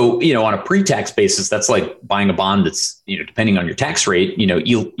 So, on a pre-tax basis, that's like buying a bond that's, depending on your tax rate,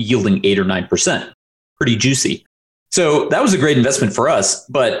 yielding 8 or 9%. Pretty juicy. So that was a great investment for us.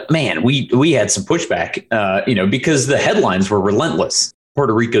 But man, we had some pushback, because the headlines were relentless.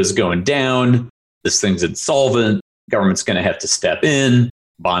 Puerto Rico's going down. This thing's insolvent. Government's going to have to step in.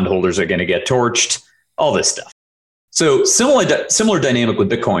 Bondholders are going to get torched. All this stuff. So similar dynamic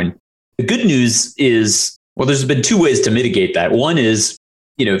with Bitcoin. The good news is, well, there's been two ways to mitigate that. One is,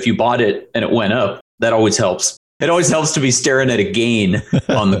 if you bought it and it went up, that always helps. It always helps to be staring at a gain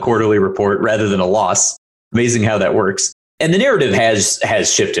on the quarterly report rather than a loss. Amazing how that works. And the narrative has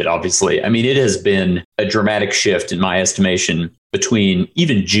shifted, obviously. I mean, it has been a dramatic shift in my estimation between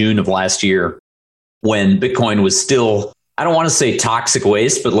even June of last year, when Bitcoin was still, I don't want to say toxic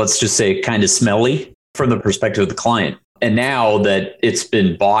waste, but let's just say kind of smelly from the perspective of the client. And now that it's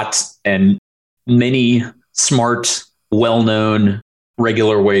been bought and many smart, well-known,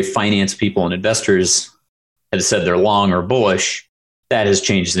 regular way finance people and investors have said they're long or bullish, that has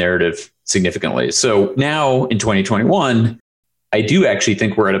changed the narrative significantly. So now in 2021, I do actually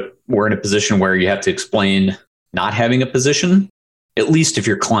think we're in a position where you have to explain not having a position, at least if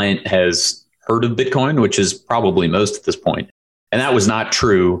your client has heard of Bitcoin, which is probably most at this point. And that was not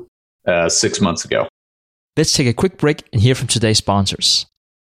true 6 months ago. Let's take a quick break and hear from today's sponsors.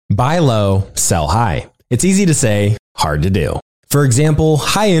 Buy low, sell high. It's easy to say, hard to do. For example,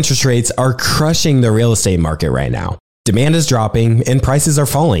 high interest rates are crushing the real estate market right now. Demand is dropping and prices are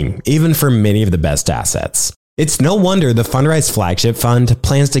falling, even for many of the best assets. It's no wonder the Fundrise flagship fund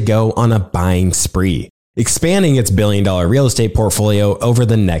plans to go on a buying spree, expanding its billion-dollar real estate portfolio over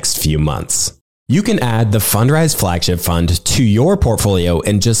the next few months. You can add the Fundrise flagship fund to your portfolio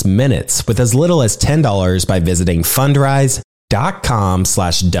in just minutes with as little as $10 by visiting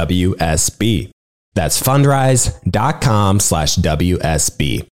fundrise.com/WSB. That's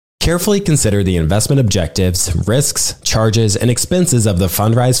fundrise.com/WSB. Carefully consider the investment objectives, risks, charges, and expenses of the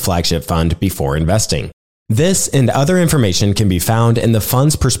Fundrise flagship fund before investing. This and other information can be found in the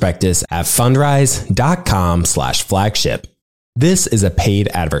fund's prospectus at fundrise.com/flagship. This is a paid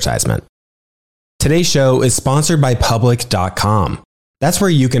advertisement. Today's show is sponsored by public.com. That's where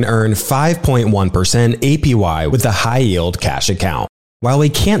you can earn 5.1% APY with a high yield cash account. While we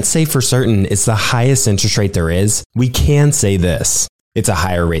can't say for certain it's the highest interest rate there is, we can say this. It's a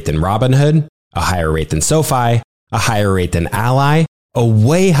higher rate than Robinhood, a higher rate than SoFi, a higher rate than Ally, a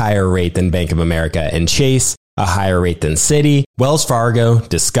way higher rate than Bank of America and Chase, a higher rate than Citi, Wells Fargo,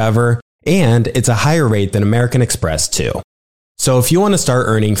 Discover, and it's a higher rate than American Express too. So if you want to start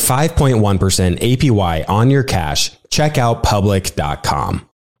earning 5.1% APY on your cash, check out public.com.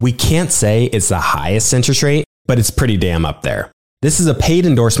 We can't say it's the highest interest rate, but it's pretty damn up there. This is a paid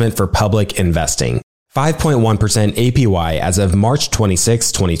endorsement for public investing. 5.1% APY as of March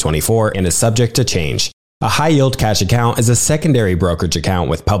 26, 2024, and is subject to change. A high-yield cash account is a secondary brokerage account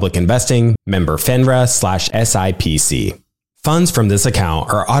with public investing, member FINRA/SIPC. Funds from this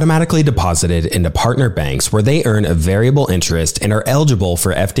account are automatically deposited into partner banks where they earn a variable interest and are eligible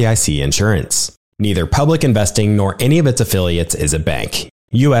for FDIC insurance. Neither public investing nor any of its affiliates is a bank.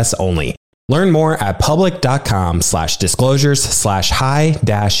 U.S. only. Learn more at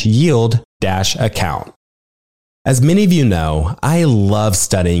public.com/disclosures/high-yield-account. As many of you know, I love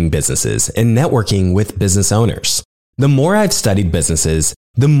studying businesses and networking with business owners. The more I've studied businesses,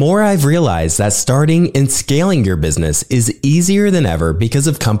 the more I've realized that starting and scaling your business is easier than ever because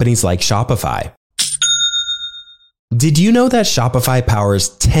of companies like Shopify. Did you know that Shopify powers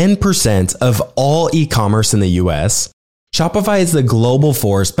 10% of all e-commerce in the US? Shopify is the global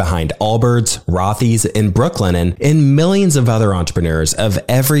force behind Allbirds, Rothy's, and Brooklinen, and millions of other entrepreneurs of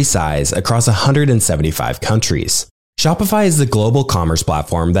every size across 175 countries. Shopify is the global commerce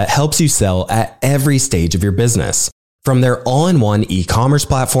platform that helps you sell at every stage of your business. From their all-in-one e-commerce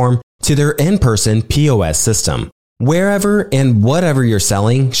platform to their in-person POS system. Wherever and whatever you're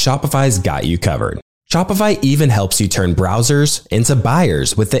selling, Shopify's got you covered. Shopify even helps you turn browsers into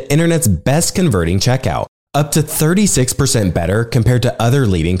buyers with the internet's best converting checkout, up to 36% better compared to other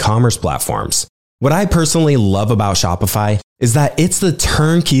leading commerce platforms. What I personally love about Shopify is that it's the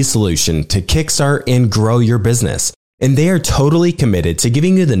turnkey solution to kickstart and grow your business, and they are totally committed to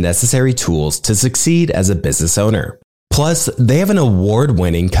giving you the necessary tools to succeed as a business owner. Plus, they have an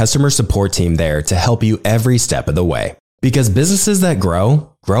award-winning customer support team there to help you every step of the way. Because businesses that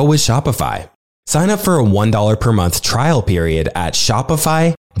grow with Shopify. Sign up for a $1 per month trial period at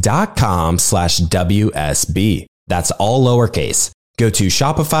shopify.com/WSB. That's all lowercase. Go to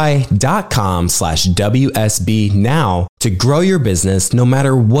shopify.com/WSB now to grow your business no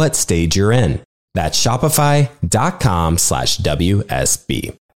matter what stage you're in. That's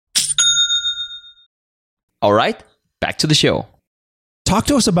shopify.com/WSB. All right, back to the show. Talk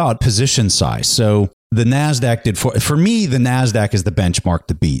to us about position size. So the NASDAQ did, for me, the NASDAQ is the benchmark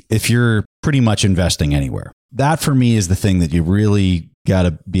to beat if you're pretty much investing anywhere. That for me is the thing that you really got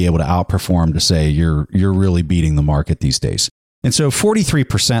to be able to outperform to say you're really beating the market these days. And so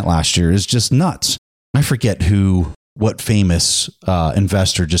 43% last year is just nuts. I forget what famous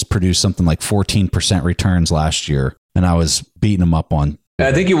investor just produced something like 14% returns last year, and I was beating them up on.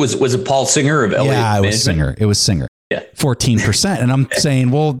 I think it was it Paul Singer of Elliott Yeah, Management? It was Singer. Yeah. 14%. And I'm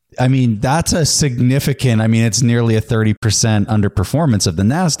saying, well, I mean, that's a significant, it's nearly a 30% underperformance of the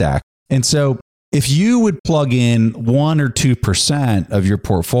NASDAQ. And so if you would plug in 1 or 2% of your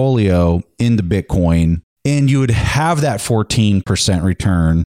portfolio into Bitcoin and you would have that 14%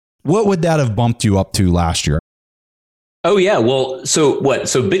 return, what would that have bumped you up to last year? Oh, yeah. Well, so what?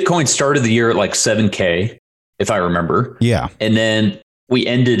 So Bitcoin started the year at like 7K, if I remember. Yeah. And then we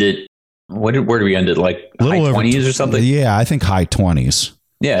ended it. Where did we end it? Like high 20s or something? Yeah, I think high 20s.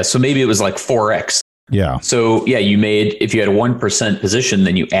 Yeah. So maybe it was like 4X. Yeah. So yeah, if you had a 1% position,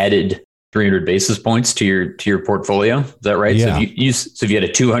 then you added 300 basis points to your portfolio. Is that right? Yeah. So if you had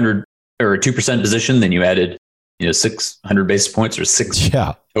a 200 or a 2% position, then you added 600 basis points or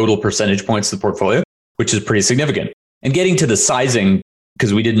total percentage points to the portfolio, which is pretty significant. And getting to the sizing,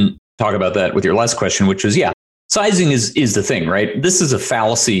 because we didn't talk about that with your last question, which was, sizing is the thing, right? This is a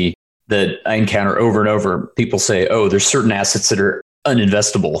fallacy that I encounter over and over. People say, oh, there's certain assets that are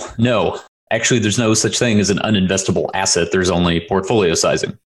uninvestable. No, actually, there's no such thing as an uninvestable asset. There's only portfolio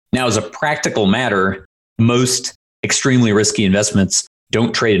sizing. Now, as a practical matter, most extremely risky investments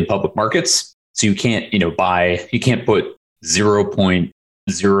don't trade in public markets. So you can't, you can't put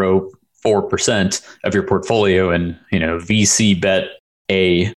 0.04% of your portfolio in, VC bet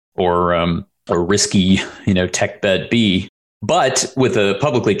A or risky, tech bet B. But with a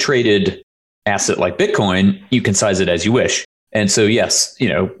publicly traded asset like Bitcoin, you can size it as you wish. And so, yes,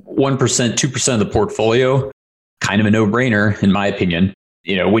 1%, 2% of the portfolio, kind of a no-brainer, in my opinion.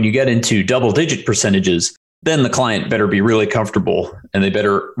 When you get into double-digit percentages, then the client better be really comfortable and they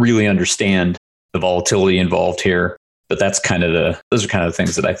better really understand the volatility involved here. But those are kind of the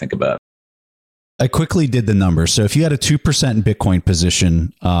things that I think about. I quickly did the numbers. So if you had a 2% Bitcoin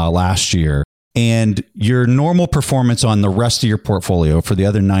position last year, and your normal performance on the rest of your portfolio for the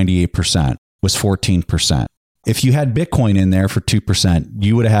other 98% was 14%. If you had Bitcoin in there for 2%,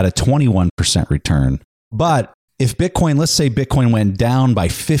 you would have had a 21% return. But if let's say Bitcoin went down by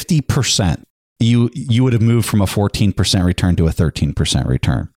 50%, you would have moved from a 14% return to a 13%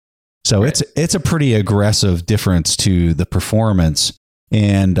 return. So right. It's a pretty aggressive difference to the performance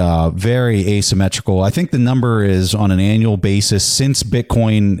and very asymmetrical. I think the number is on an annual basis since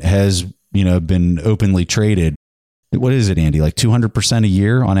Bitcoin has been openly traded. What is it, Andy? Like 200% a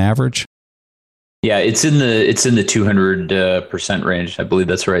year on average? Yeah, it's in the 200% range. I believe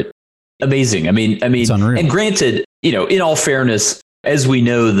that's right. Amazing. I mean, it's unreal. And granted, in all fairness, as we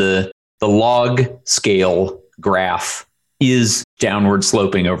know, the log scale graph is downward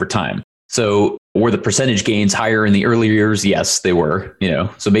sloping over time. So were the percentage gains higher in the earlier years? Yes, they were.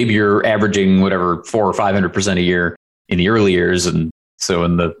 So maybe you're averaging whatever 400 or 500% a year in the early years, and so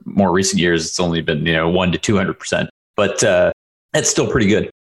in the more recent years, it's only been 1 to 200%, but that's still pretty good.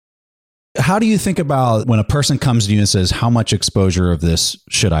 How do you think about when a person comes to you and says, "How much exposure of this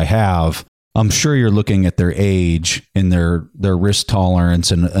should I have?" I'm sure you're looking at their age and their risk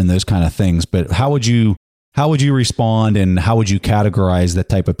tolerance and those kind of things. But how would you respond, and how would you categorize the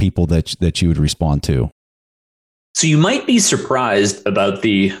type of people that you would respond to? So you might be surprised about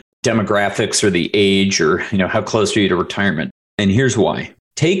the demographics or the age or how close are you to retirement. And here's why.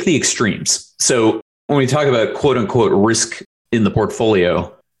 Take the extremes. So when we talk about quote unquote risk in the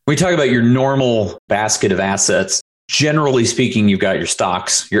portfolio, we talk about your normal basket of assets. Generally speaking, you've got your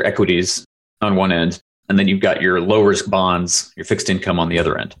stocks, your equities on one end, and then you've got your low risk bonds, your fixed income on the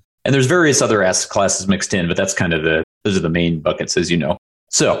other end. And there's various other asset classes mixed in, but that's kind of those are the main buckets, as you know.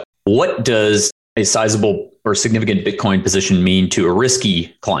 So what does a sizable or significant Bitcoin position mean to a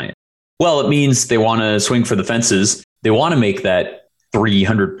risky client? Well, it means they want to swing for the fences. They want to make that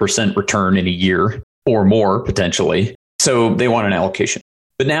 300% return in a year or more potentially. So they want an allocation.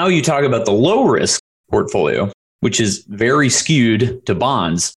 But now you talk about the low risk portfolio, which is very skewed to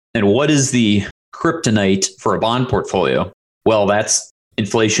bonds. And what is the kryptonite for a bond portfolio? Well, that's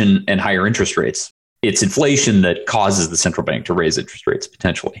inflation and higher interest rates. It's inflation that causes the central bank to raise interest rates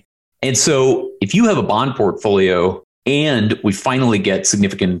potentially. And so if you have a bond portfolio and we finally get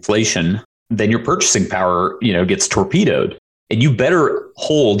significant inflation, then your purchasing power, gets torpedoed. And you better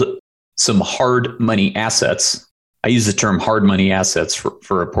hold some hard money assets. I use the term hard money assets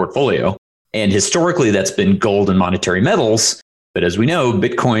for a portfolio. And historically, that's been gold and monetary metals. But as we know,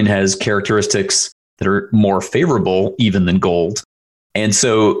 Bitcoin has characteristics that are more favorable even than gold. And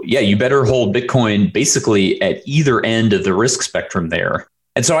so, you better hold Bitcoin basically at either end of the risk spectrum there.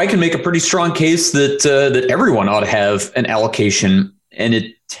 And so I can make a pretty strong case that everyone ought to have an allocation. And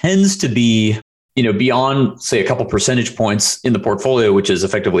it tends to be, beyond, say, a couple percentage points in the portfolio, which is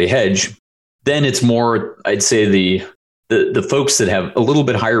effectively a hedge. Then it's more, I'd say, the folks that have a little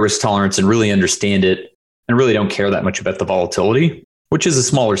bit higher risk tolerance and really understand it and really don't care that much about the volatility, which is a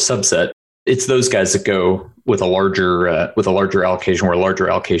smaller subset. It's those guys that go with a larger allocation, where a larger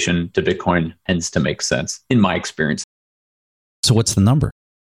allocation to Bitcoin tends to make sense, in my experience. So what's the number?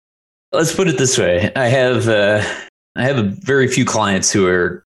 Let's put it this way: I have a very few clients who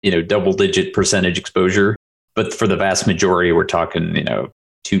are double-digit percentage exposure, but for the vast majority, we're talking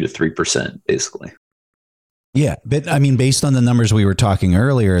 2 to 3% basically. Yeah, but I mean, based on the numbers we were talking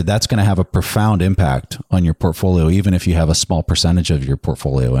earlier, that's going to have a profound impact on your portfolio, even if you have a small percentage of your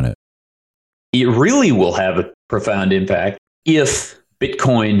portfolio in it. It really will have a profound impact if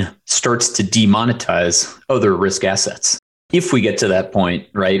Bitcoin starts to demonetize other risk assets. If we get to that point,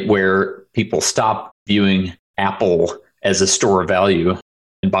 right, where people stop viewing Apple as a store of value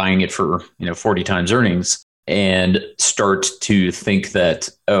and buying it for 40 times earnings, and start to think that,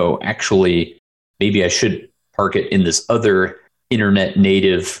 actually, maybe I should park it in this other internet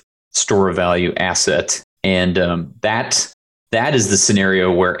native store of value asset. And that is the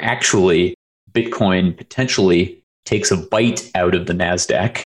scenario where actually Bitcoin potentially takes a bite out of the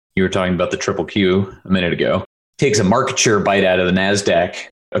NASDAQ. You were talking about the triple Q a minute ago. Takes a market share bite out of the NASDAQ,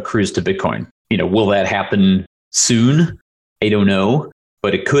 accrues to Bitcoin. Will that happen soon? I don't know,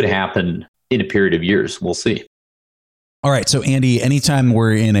 but it could happen in a period of years. We'll see. All right. So Andy, anytime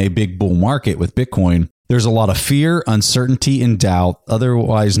we're in a big bull market with Bitcoin, there's a lot of fear, uncertainty, and doubt,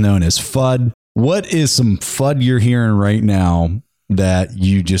 otherwise known as FUD. What is some FUD you're hearing right now that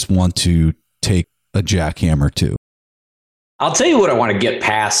you just want to take a jackhammer to? I'll tell you what I want to get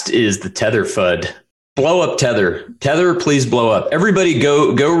past is the Tether FUD. Blow up Tether. Tether, please blow up. Everybody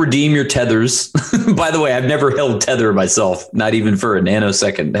go redeem your tethers. By the way, I've never held Tether myself, not even for a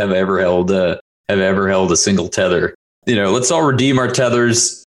nanosecond have I ever held a single Tether. Let's all redeem our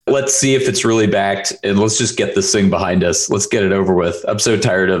tethers. Let's see if it's really backed, and let's just get this thing behind us. Let's get it over with. I'm so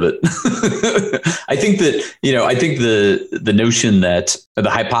tired of it. I think the notion that the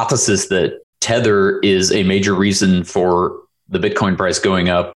hypothesis that Tether is a major reason for the Bitcoin price going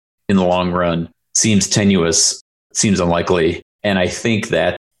up in the long run seems tenuous, seems unlikely. And I think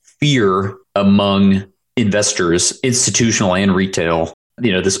that fear among investors, institutional and retail,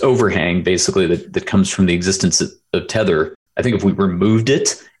 this overhang basically that comes from the existence of Tether, I think if we removed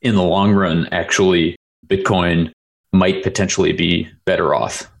it in the long run, actually, Bitcoin might potentially be better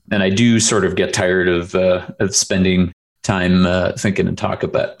off. And I do sort of get tired of spending time thinking and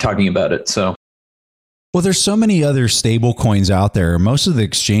talking about it. So, well, there's so many other stable coins out there. Most of the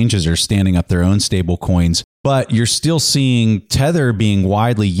exchanges are standing up their own stable coins, but you're still seeing Tether being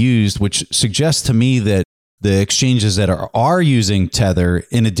widely used, which suggests to me that the exchanges that are using Tether,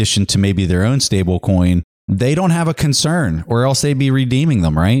 in addition to maybe their own stable coin, they don't have a concern, or else they'd be redeeming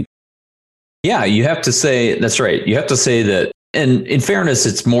them, right? Yeah, you have to say, that's right. You have to say that, and in fairness,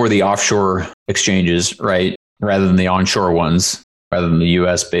 it's more the offshore exchanges, right? Rather than the onshore ones, rather than the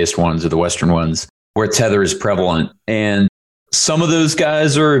US-based ones or the Western ones, where Tether is prevalent. And some of those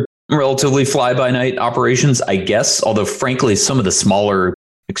guys are relatively fly-by-night operations, I guess, although frankly, some of the smaller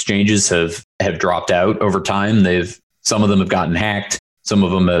exchanges have dropped out over time. Some of them have gotten hacked. Some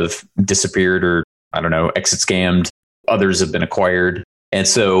of them have disappeared or, exit scammed. Others have been acquired. And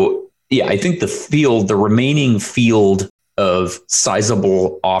so, I think the remaining field of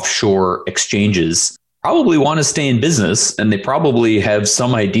sizable offshore exchanges probably want to stay in business, and they probably have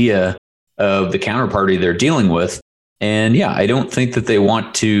some idea of the counterparty they're dealing with. And I don't think that they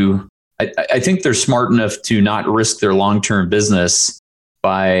want to, I think they're smart enough to not risk their long-term business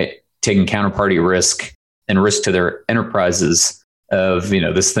by taking counterparty risk and risk to their enterprises of,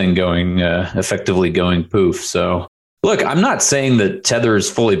 this thing going, effectively going poof. So look, I'm not saying that Tether is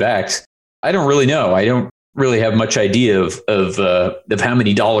fully backed. I don't really know. I don't really have much idea of how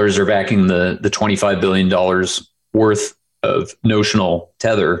many dollars are backing the $25 billion worth of notional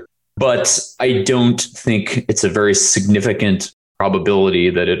Tether. But I don't think it's a very significant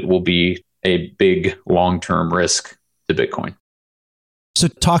probability that it will be a big long-term risk to Bitcoin. So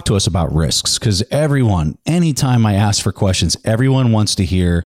talk to us about risks, because anytime I ask for questions, everyone wants to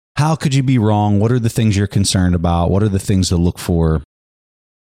hear, how could you be wrong? What are the things you're concerned about? What are the things to look for?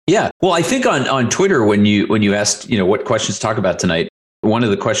 Yeah. Well, I think on Twitter, when you asked, what questions to talk about tonight, one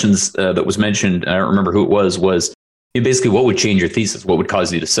of the questions that was mentioned, I don't remember who it was basically what would change your thesis? What would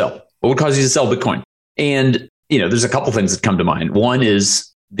cause you to sell? What would cause you to sell Bitcoin? And, there's a couple things that come to mind. One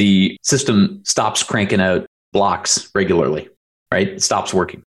is the system stops cranking out blocks regularly, right? It stops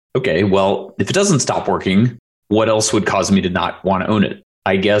working. Okay, well, if it doesn't stop working, what else would cause me to not want to own it?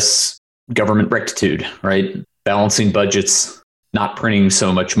 I guess government rectitude, right? Balancing budgets, not printing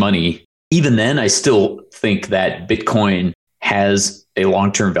so much money. Even then, I still think that Bitcoin has a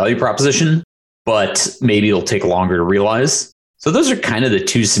long-term value proposition, but maybe it'll take longer to realize. So those are kind of the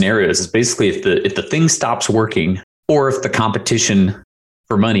two scenarios. It's basically if the thing stops working, or if the competition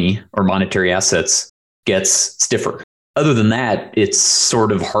for money or monetary assets gets stiffer. Other than that, it's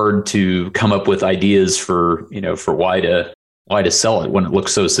sort of hard to come up with ideas for why to sell it when it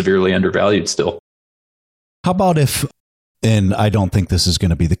looks so severely undervalued still. How about if, and I don't think this is going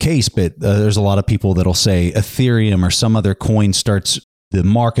to be the case, but there's a lot of people that'll say Ethereum or some other coin the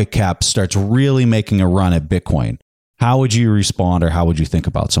market cap starts really making a run at Bitcoin. How would you respond, or how would you think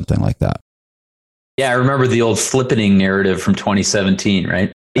about something like that? Yeah, I remember the old flippening narrative from 2017,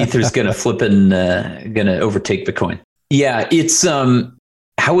 right? Ether's going to overtake Bitcoin. Yeah, it's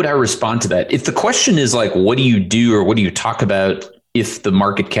how would I respond to that? If the question is like, what do you do or what do you talk about if the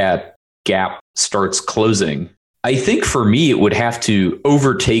market cap gap starts closing? I think for me, it would have to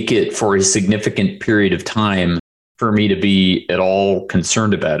overtake it for a significant period of time for me to be at all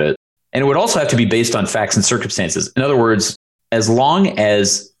concerned about it. And it would also have to be based on facts and circumstances. In other words, as long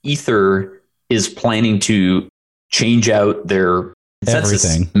as Ether is planning to change out their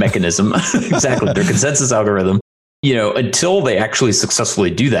consensus mechanism, exactly, their consensus algorithm, until they actually successfully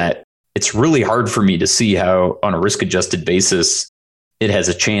do that, it's really hard for me to see how, on a risk-adjusted basis, it has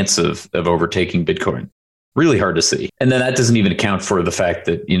a chance of overtaking Bitcoin. Really hard to see. And then that doesn't even account for the fact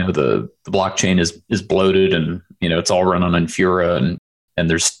that, the blockchain is bloated and, it's all run on Infura and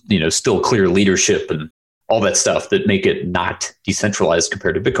there's, still clear leadership and all that stuff that make it not decentralized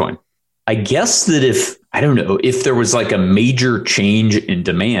compared to Bitcoin. I guess that if there was like a major change in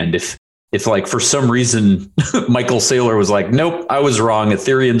demand, if like for some reason Michael Saylor was like, nope, I was wrong,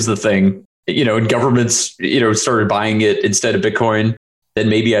 Ethereum's the thing, and governments, started buying it instead of Bitcoin, then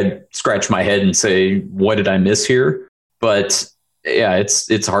maybe I'd scratch my head and say, what did I miss here? But yeah,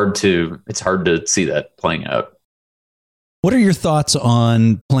 it's hard to see that playing out. What are your thoughts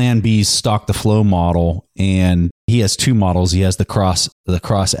on Plan B's stock to flow model? And he has two models. He has the cross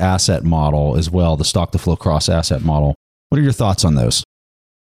asset model as well, the stock to flow cross asset model. What are your thoughts on those?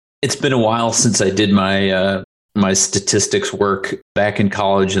 It's been a while since I did my statistics work back in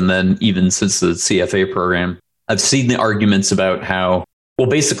college, and then even since the CFA program. I've seen the arguments about how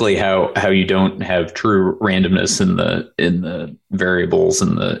you don't have true randomness in the variables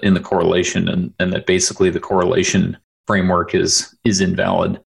and in the correlation, and that basically the correlation framework is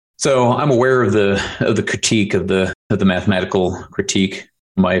invalid. So I'm aware of the critique of the mathematical critique.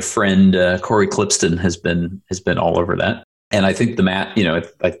 My friend Corey Clipston has been all over that, and I think the math.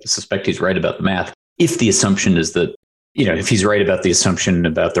 I suspect he's right about the math. If the assumption is that if he's right about the assumption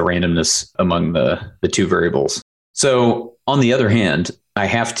about the randomness among the two variables. So on the other hand, I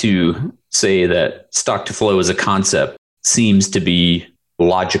have to say that stock to flow as a concept seems to be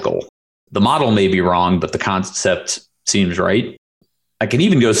logical. The model may be wrong, but the concept seems right. I can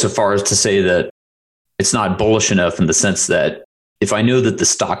even go so far as to say that it's not bullish enough in the sense that if I know that the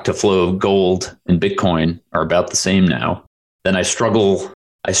stock to flow of gold and Bitcoin are about the same now, then I struggle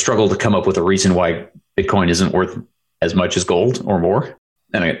to come up with a reason why Bitcoin isn't worth as much as gold or more.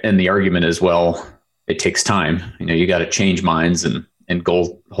 And the argument is, well, it takes time. You got to change minds, and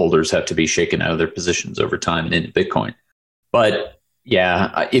gold holders have to be shaken out of their positions over time and into Bitcoin. But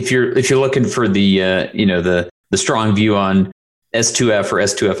yeah, if you're looking for the strong view on S2F or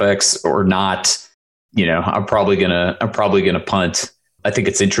S2FX or not, I'm probably gonna punt. I think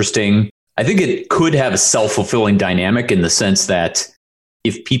it's interesting. I think it could have a self-fulfilling dynamic in the sense that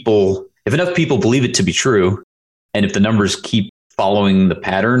if enough people believe it to be true, and if the numbers keep following the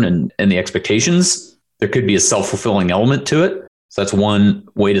pattern and the expectations, there could be a self-fulfilling element to it. So that's one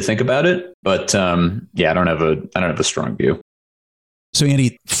way to think about it. But I don't have a strong view. So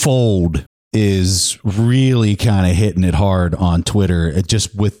Andy, Fold is really kind of hitting it hard on Twitter,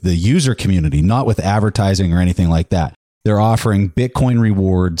 just with the user community, not with advertising or anything like that. They're offering Bitcoin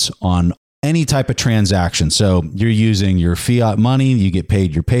rewards on any type of transaction. So you're using your fiat money, you get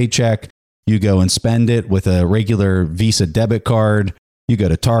paid your paycheck, you go and spend it with a regular Visa debit card, you go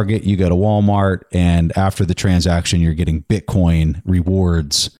to Target, you go to Walmart, and after the transaction, you're getting Bitcoin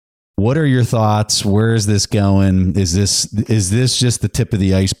rewards. What are your thoughts? Where is this going? Is this just the tip of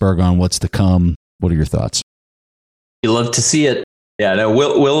the iceberg on what's to come? What are your thoughts? You love to see it. Yeah, no,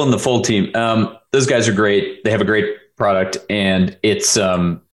 Will and the Fold team. Those guys are great. They have a great product, and it's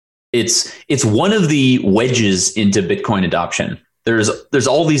one of the wedges into Bitcoin adoption. There's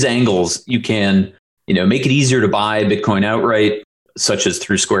all these angles. You can, make it easier to buy Bitcoin outright, such as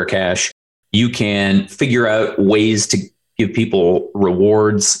through Square Cash. You can figure out ways to give people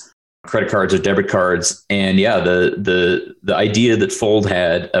rewards, credit cards or debit cards. And yeah, the idea that Fold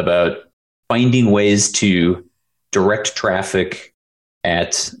had about finding ways to direct traffic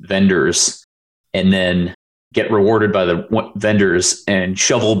at vendors and then get rewarded by the vendors and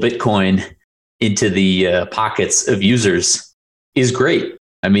shovel Bitcoin into the pockets of users is great.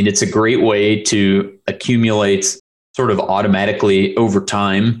 I mean, it's a great way to accumulate sort of automatically over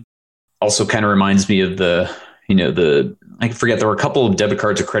time. Also kind of reminds me of I forget, there were a couple of debit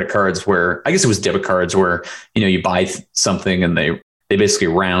cards or credit cards where, I guess it was debit cards where, you buy something and they basically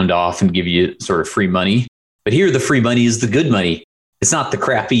round off and give you sort of free money. But here the free money is the good money. It's not the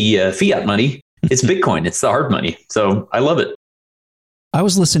crappy fiat money. It's Bitcoin. It's the hard money. So I love it. I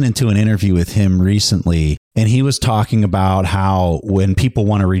was listening to an interview with him recently, and he was talking about how when people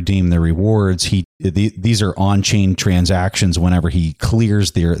want to redeem their rewards, these are on-chain transactions whenever he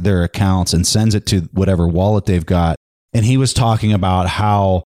clears their accounts and sends it to whatever wallet they've got. And he was talking about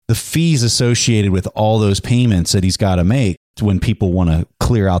how the fees associated with all those payments that he's got to make when people want to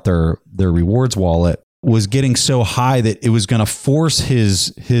clear out their rewards wallet was getting so high that it was going to force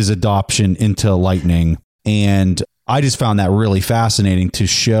his adoption into Lightning. And I just found that really fascinating to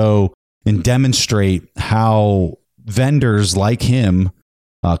show and demonstrate how vendors like him,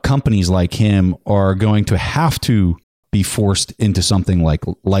 companies like him, are going to have to be forced into something like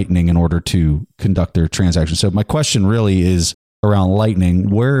Lightning in order to conduct their transactions. So my question really is around Lightning.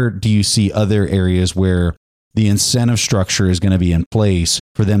 Where do you see other areas where the incentive structure is going to be in place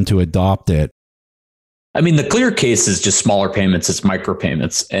for them to adopt it? I mean, the clear case is just smaller payments. It's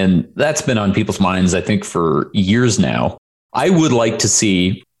micropayments. And that's been on people's minds, I think, for years now. I would like to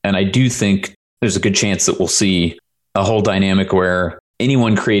see, and I do think there's a good chance that we'll see a whole dynamic where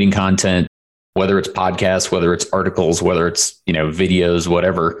anyone creating content, whether it's podcasts, whether it's articles, whether it's, videos,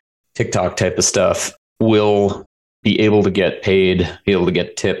 whatever, TikTok type of stuff, will be able to get paid, be able to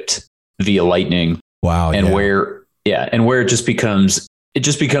get tipped via Lightning. Wow. And where it just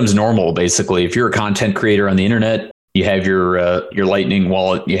becomes normal, basically. If you're a content creator on the internet, you have your Lightning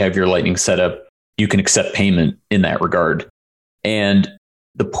wallet, you have your Lightning setup, you can accept payment in that regard. And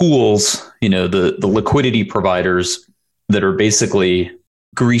the pools, the liquidity providers that are basically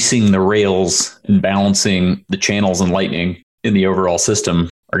greasing the rails and balancing the channels in Lightning in the overall system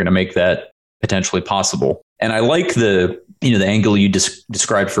are going to make that potentially possible. And I like the angle you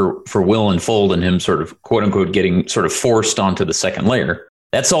described for Will and Fold and him sort of quote unquote getting sort of forced onto the second layer.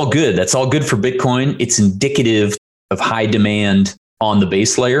 That's all good. That's all good for Bitcoin. It's indicative of high demand on the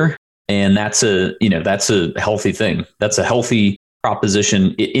base layer. And that's a healthy thing. That's a healthy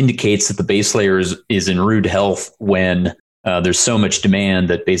proposition. It indicates that the base layer is in rude health when there's so much demand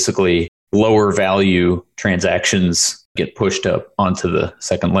that basically lower value transactions get pushed up onto the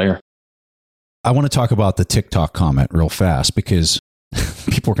second layer. I want to talk about the TikTok comment real fast because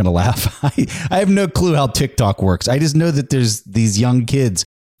people are going to laugh. I have no clue how TikTok works. I just know that there's these young kids.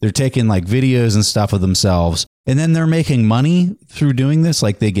 They're taking like videos and stuff of themselves, and then they're making money through doing this.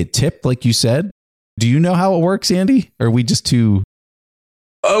 Like they get tipped, like you said. Do you know how it works, Andy? Or are we just too...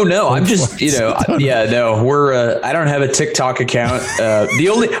 Oh no, I'm just, I don't have a TikTok account.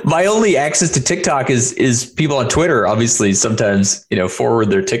 My only access to TikTok is people on Twitter, obviously sometimes,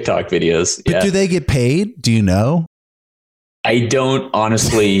 forward their TikTok videos. But do they get paid? Do you know? I don't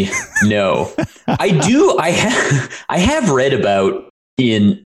honestly know. I do. I have read about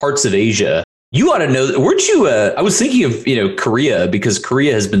in parts of Asia. You ought to know, weren't you, I was thinking of, Korea, because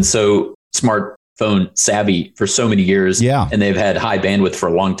Korea has been so smartphone savvy for so many years. Yeah. And they've had high bandwidth for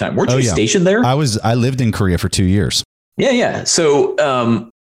a long time. Weren't you stationed there? I lived in Korea for 2 years. Yeah. So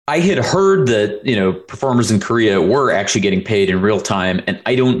I had heard that, performers in Korea were actually getting paid in real time. And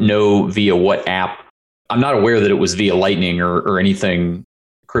I don't know via what app. I'm not aware that it was via Lightning or anything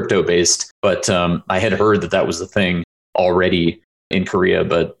crypto based, but I had heard that was the thing already in Korea,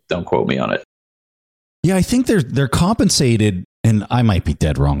 but don't quote me on it. Yeah, I think they're compensated, and I might be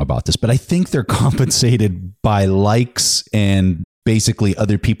dead wrong about this, but I think they're compensated by likes and basically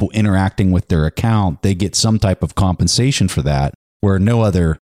other people interacting with their account. They get some type of compensation for that, where no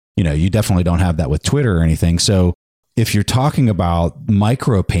other, you definitely don't have that with Twitter or anything. So if you're talking about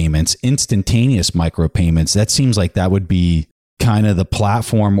micropayments, instantaneous micropayments, that seems like that would be kind of the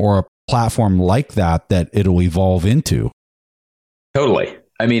platform, or a platform like that it'll evolve into. Totally.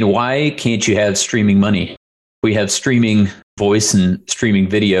 I mean, why can't you have streaming money? We have streaming voice and streaming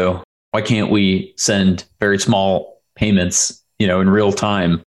video. Why can't we send very small payments, in real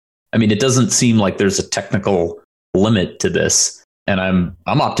time? I mean, it doesn't seem like there's a technical limit to this. And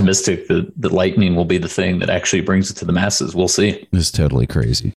I'm optimistic that Lightning will be the thing that actually brings it to the masses. We'll see. This is totally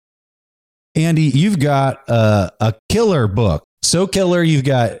crazy. Andy, you've got a killer book. So killer, you've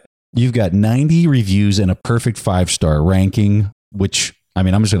got 90 reviews and a perfect 5-star ranking, which, I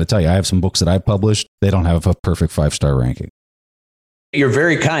mean, I'm just going to tell you, I have some books that I published. They don't have a perfect 5-star ranking. You're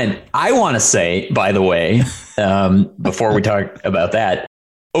very kind. I want to say, by the way, before we talk about that,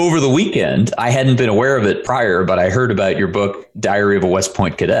 over the weekend, I hadn't been aware of it prior, but I heard about your book, Diary of a West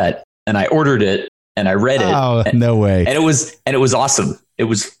Point Cadet, and I ordered it and I read it. Oh, no way. And it was awesome. It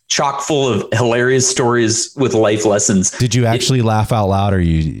was chock full of hilarious stories with life lessons. Did you actually laugh out loud, or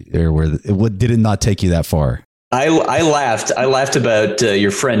did it not take you that far? I laughed. I laughed about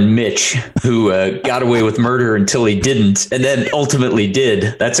your friend Mitch, who got away with murder until he didn't, and then ultimately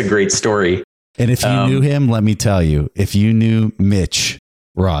did. That's a great story. And if you knew him, let me tell you, if you knew Mitch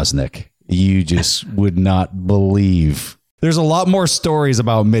Rosnick, you just would not believe. There's a lot more stories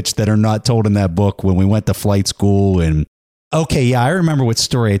about Mitch that are not told in that book. When we went to flight school, and okay, yeah, I remember what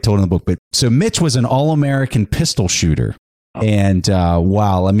story I told in the book. But so Mitch was an All-American pistol shooter. And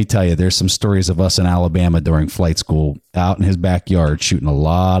wow, let me tell you, there's some stories of us in Alabama during flight school out in his backyard shooting a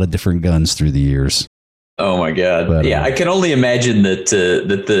lot of different guns through the years. Oh my God! But, yeah, I can only imagine that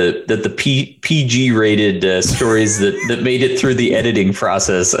the PG rated stories that made it through the editing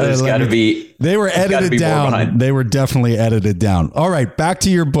process. There's got to be. They were edited down. They were definitely edited down. All right, back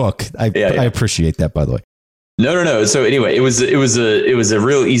to your book. I appreciate that, by the way. No. So anyway, it was a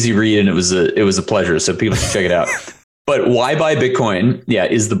real easy read, and it was a pleasure. So people should check it out. But Why Buy Bitcoin,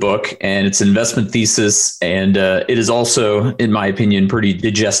 is the book, and it's an investment thesis, and it is also, in my opinion, pretty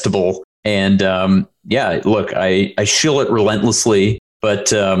digestible. And look, I shill it relentlessly,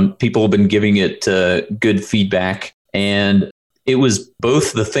 but people have been giving it good feedback. And it was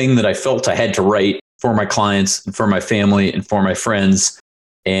both the thing that I felt I had to write for my clients and for my family and for my friends.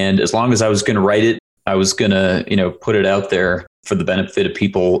 And as long as I was going to write it, I was going to, put it out there for the benefit of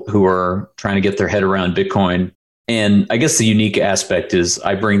people who are trying to get their head around Bitcoin. And I guess the unique aspect is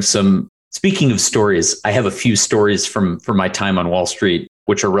I bring speaking of stories, I have a few stories from my time on Wall Street,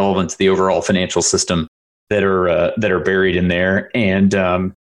 which are relevant to the overall financial system that are buried in there. And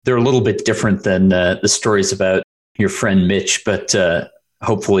they're a little bit different than the stories about your friend Mitch, but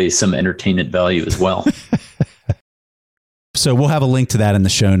hopefully some entertainment value as well. So we'll have a link to that in the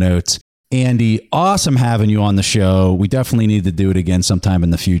show notes. Andy, awesome having you on the show. We definitely need to do it again sometime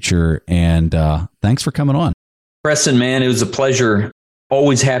in the future. And thanks for coming on. Preston, man, it was a pleasure.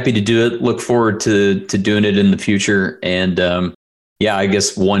 Always happy to do it. Look forward to doing it in the future. And I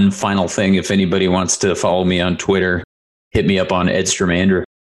guess one final thing, if anybody wants to follow me on Twitter, hit me up on Edstrom Andrew.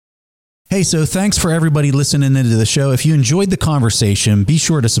 Hey, so thanks for everybody listening into the show. If you enjoyed the conversation, be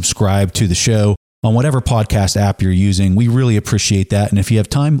sure to subscribe to the show on whatever podcast app you're using. We really appreciate that. And if you have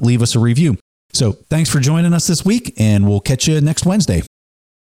time, leave us a review. So thanks for joining us this week, and we'll catch you next Wednesday.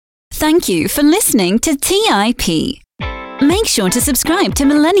 Thank you for listening to TIP. Make sure to subscribe to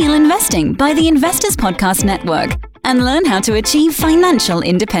Millennial Investing by the Investors Podcast Network and learn how to achieve financial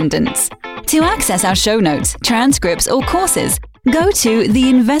independence. To access our show notes, transcripts, or courses, go to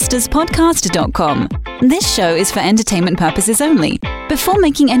theinvestorspodcast.com. This show is for entertainment purposes only. Before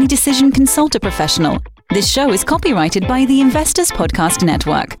making any decision, consult a professional. This show is copyrighted by the Investors Podcast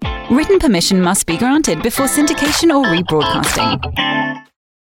Network. Written permission must be granted before syndication or rebroadcasting.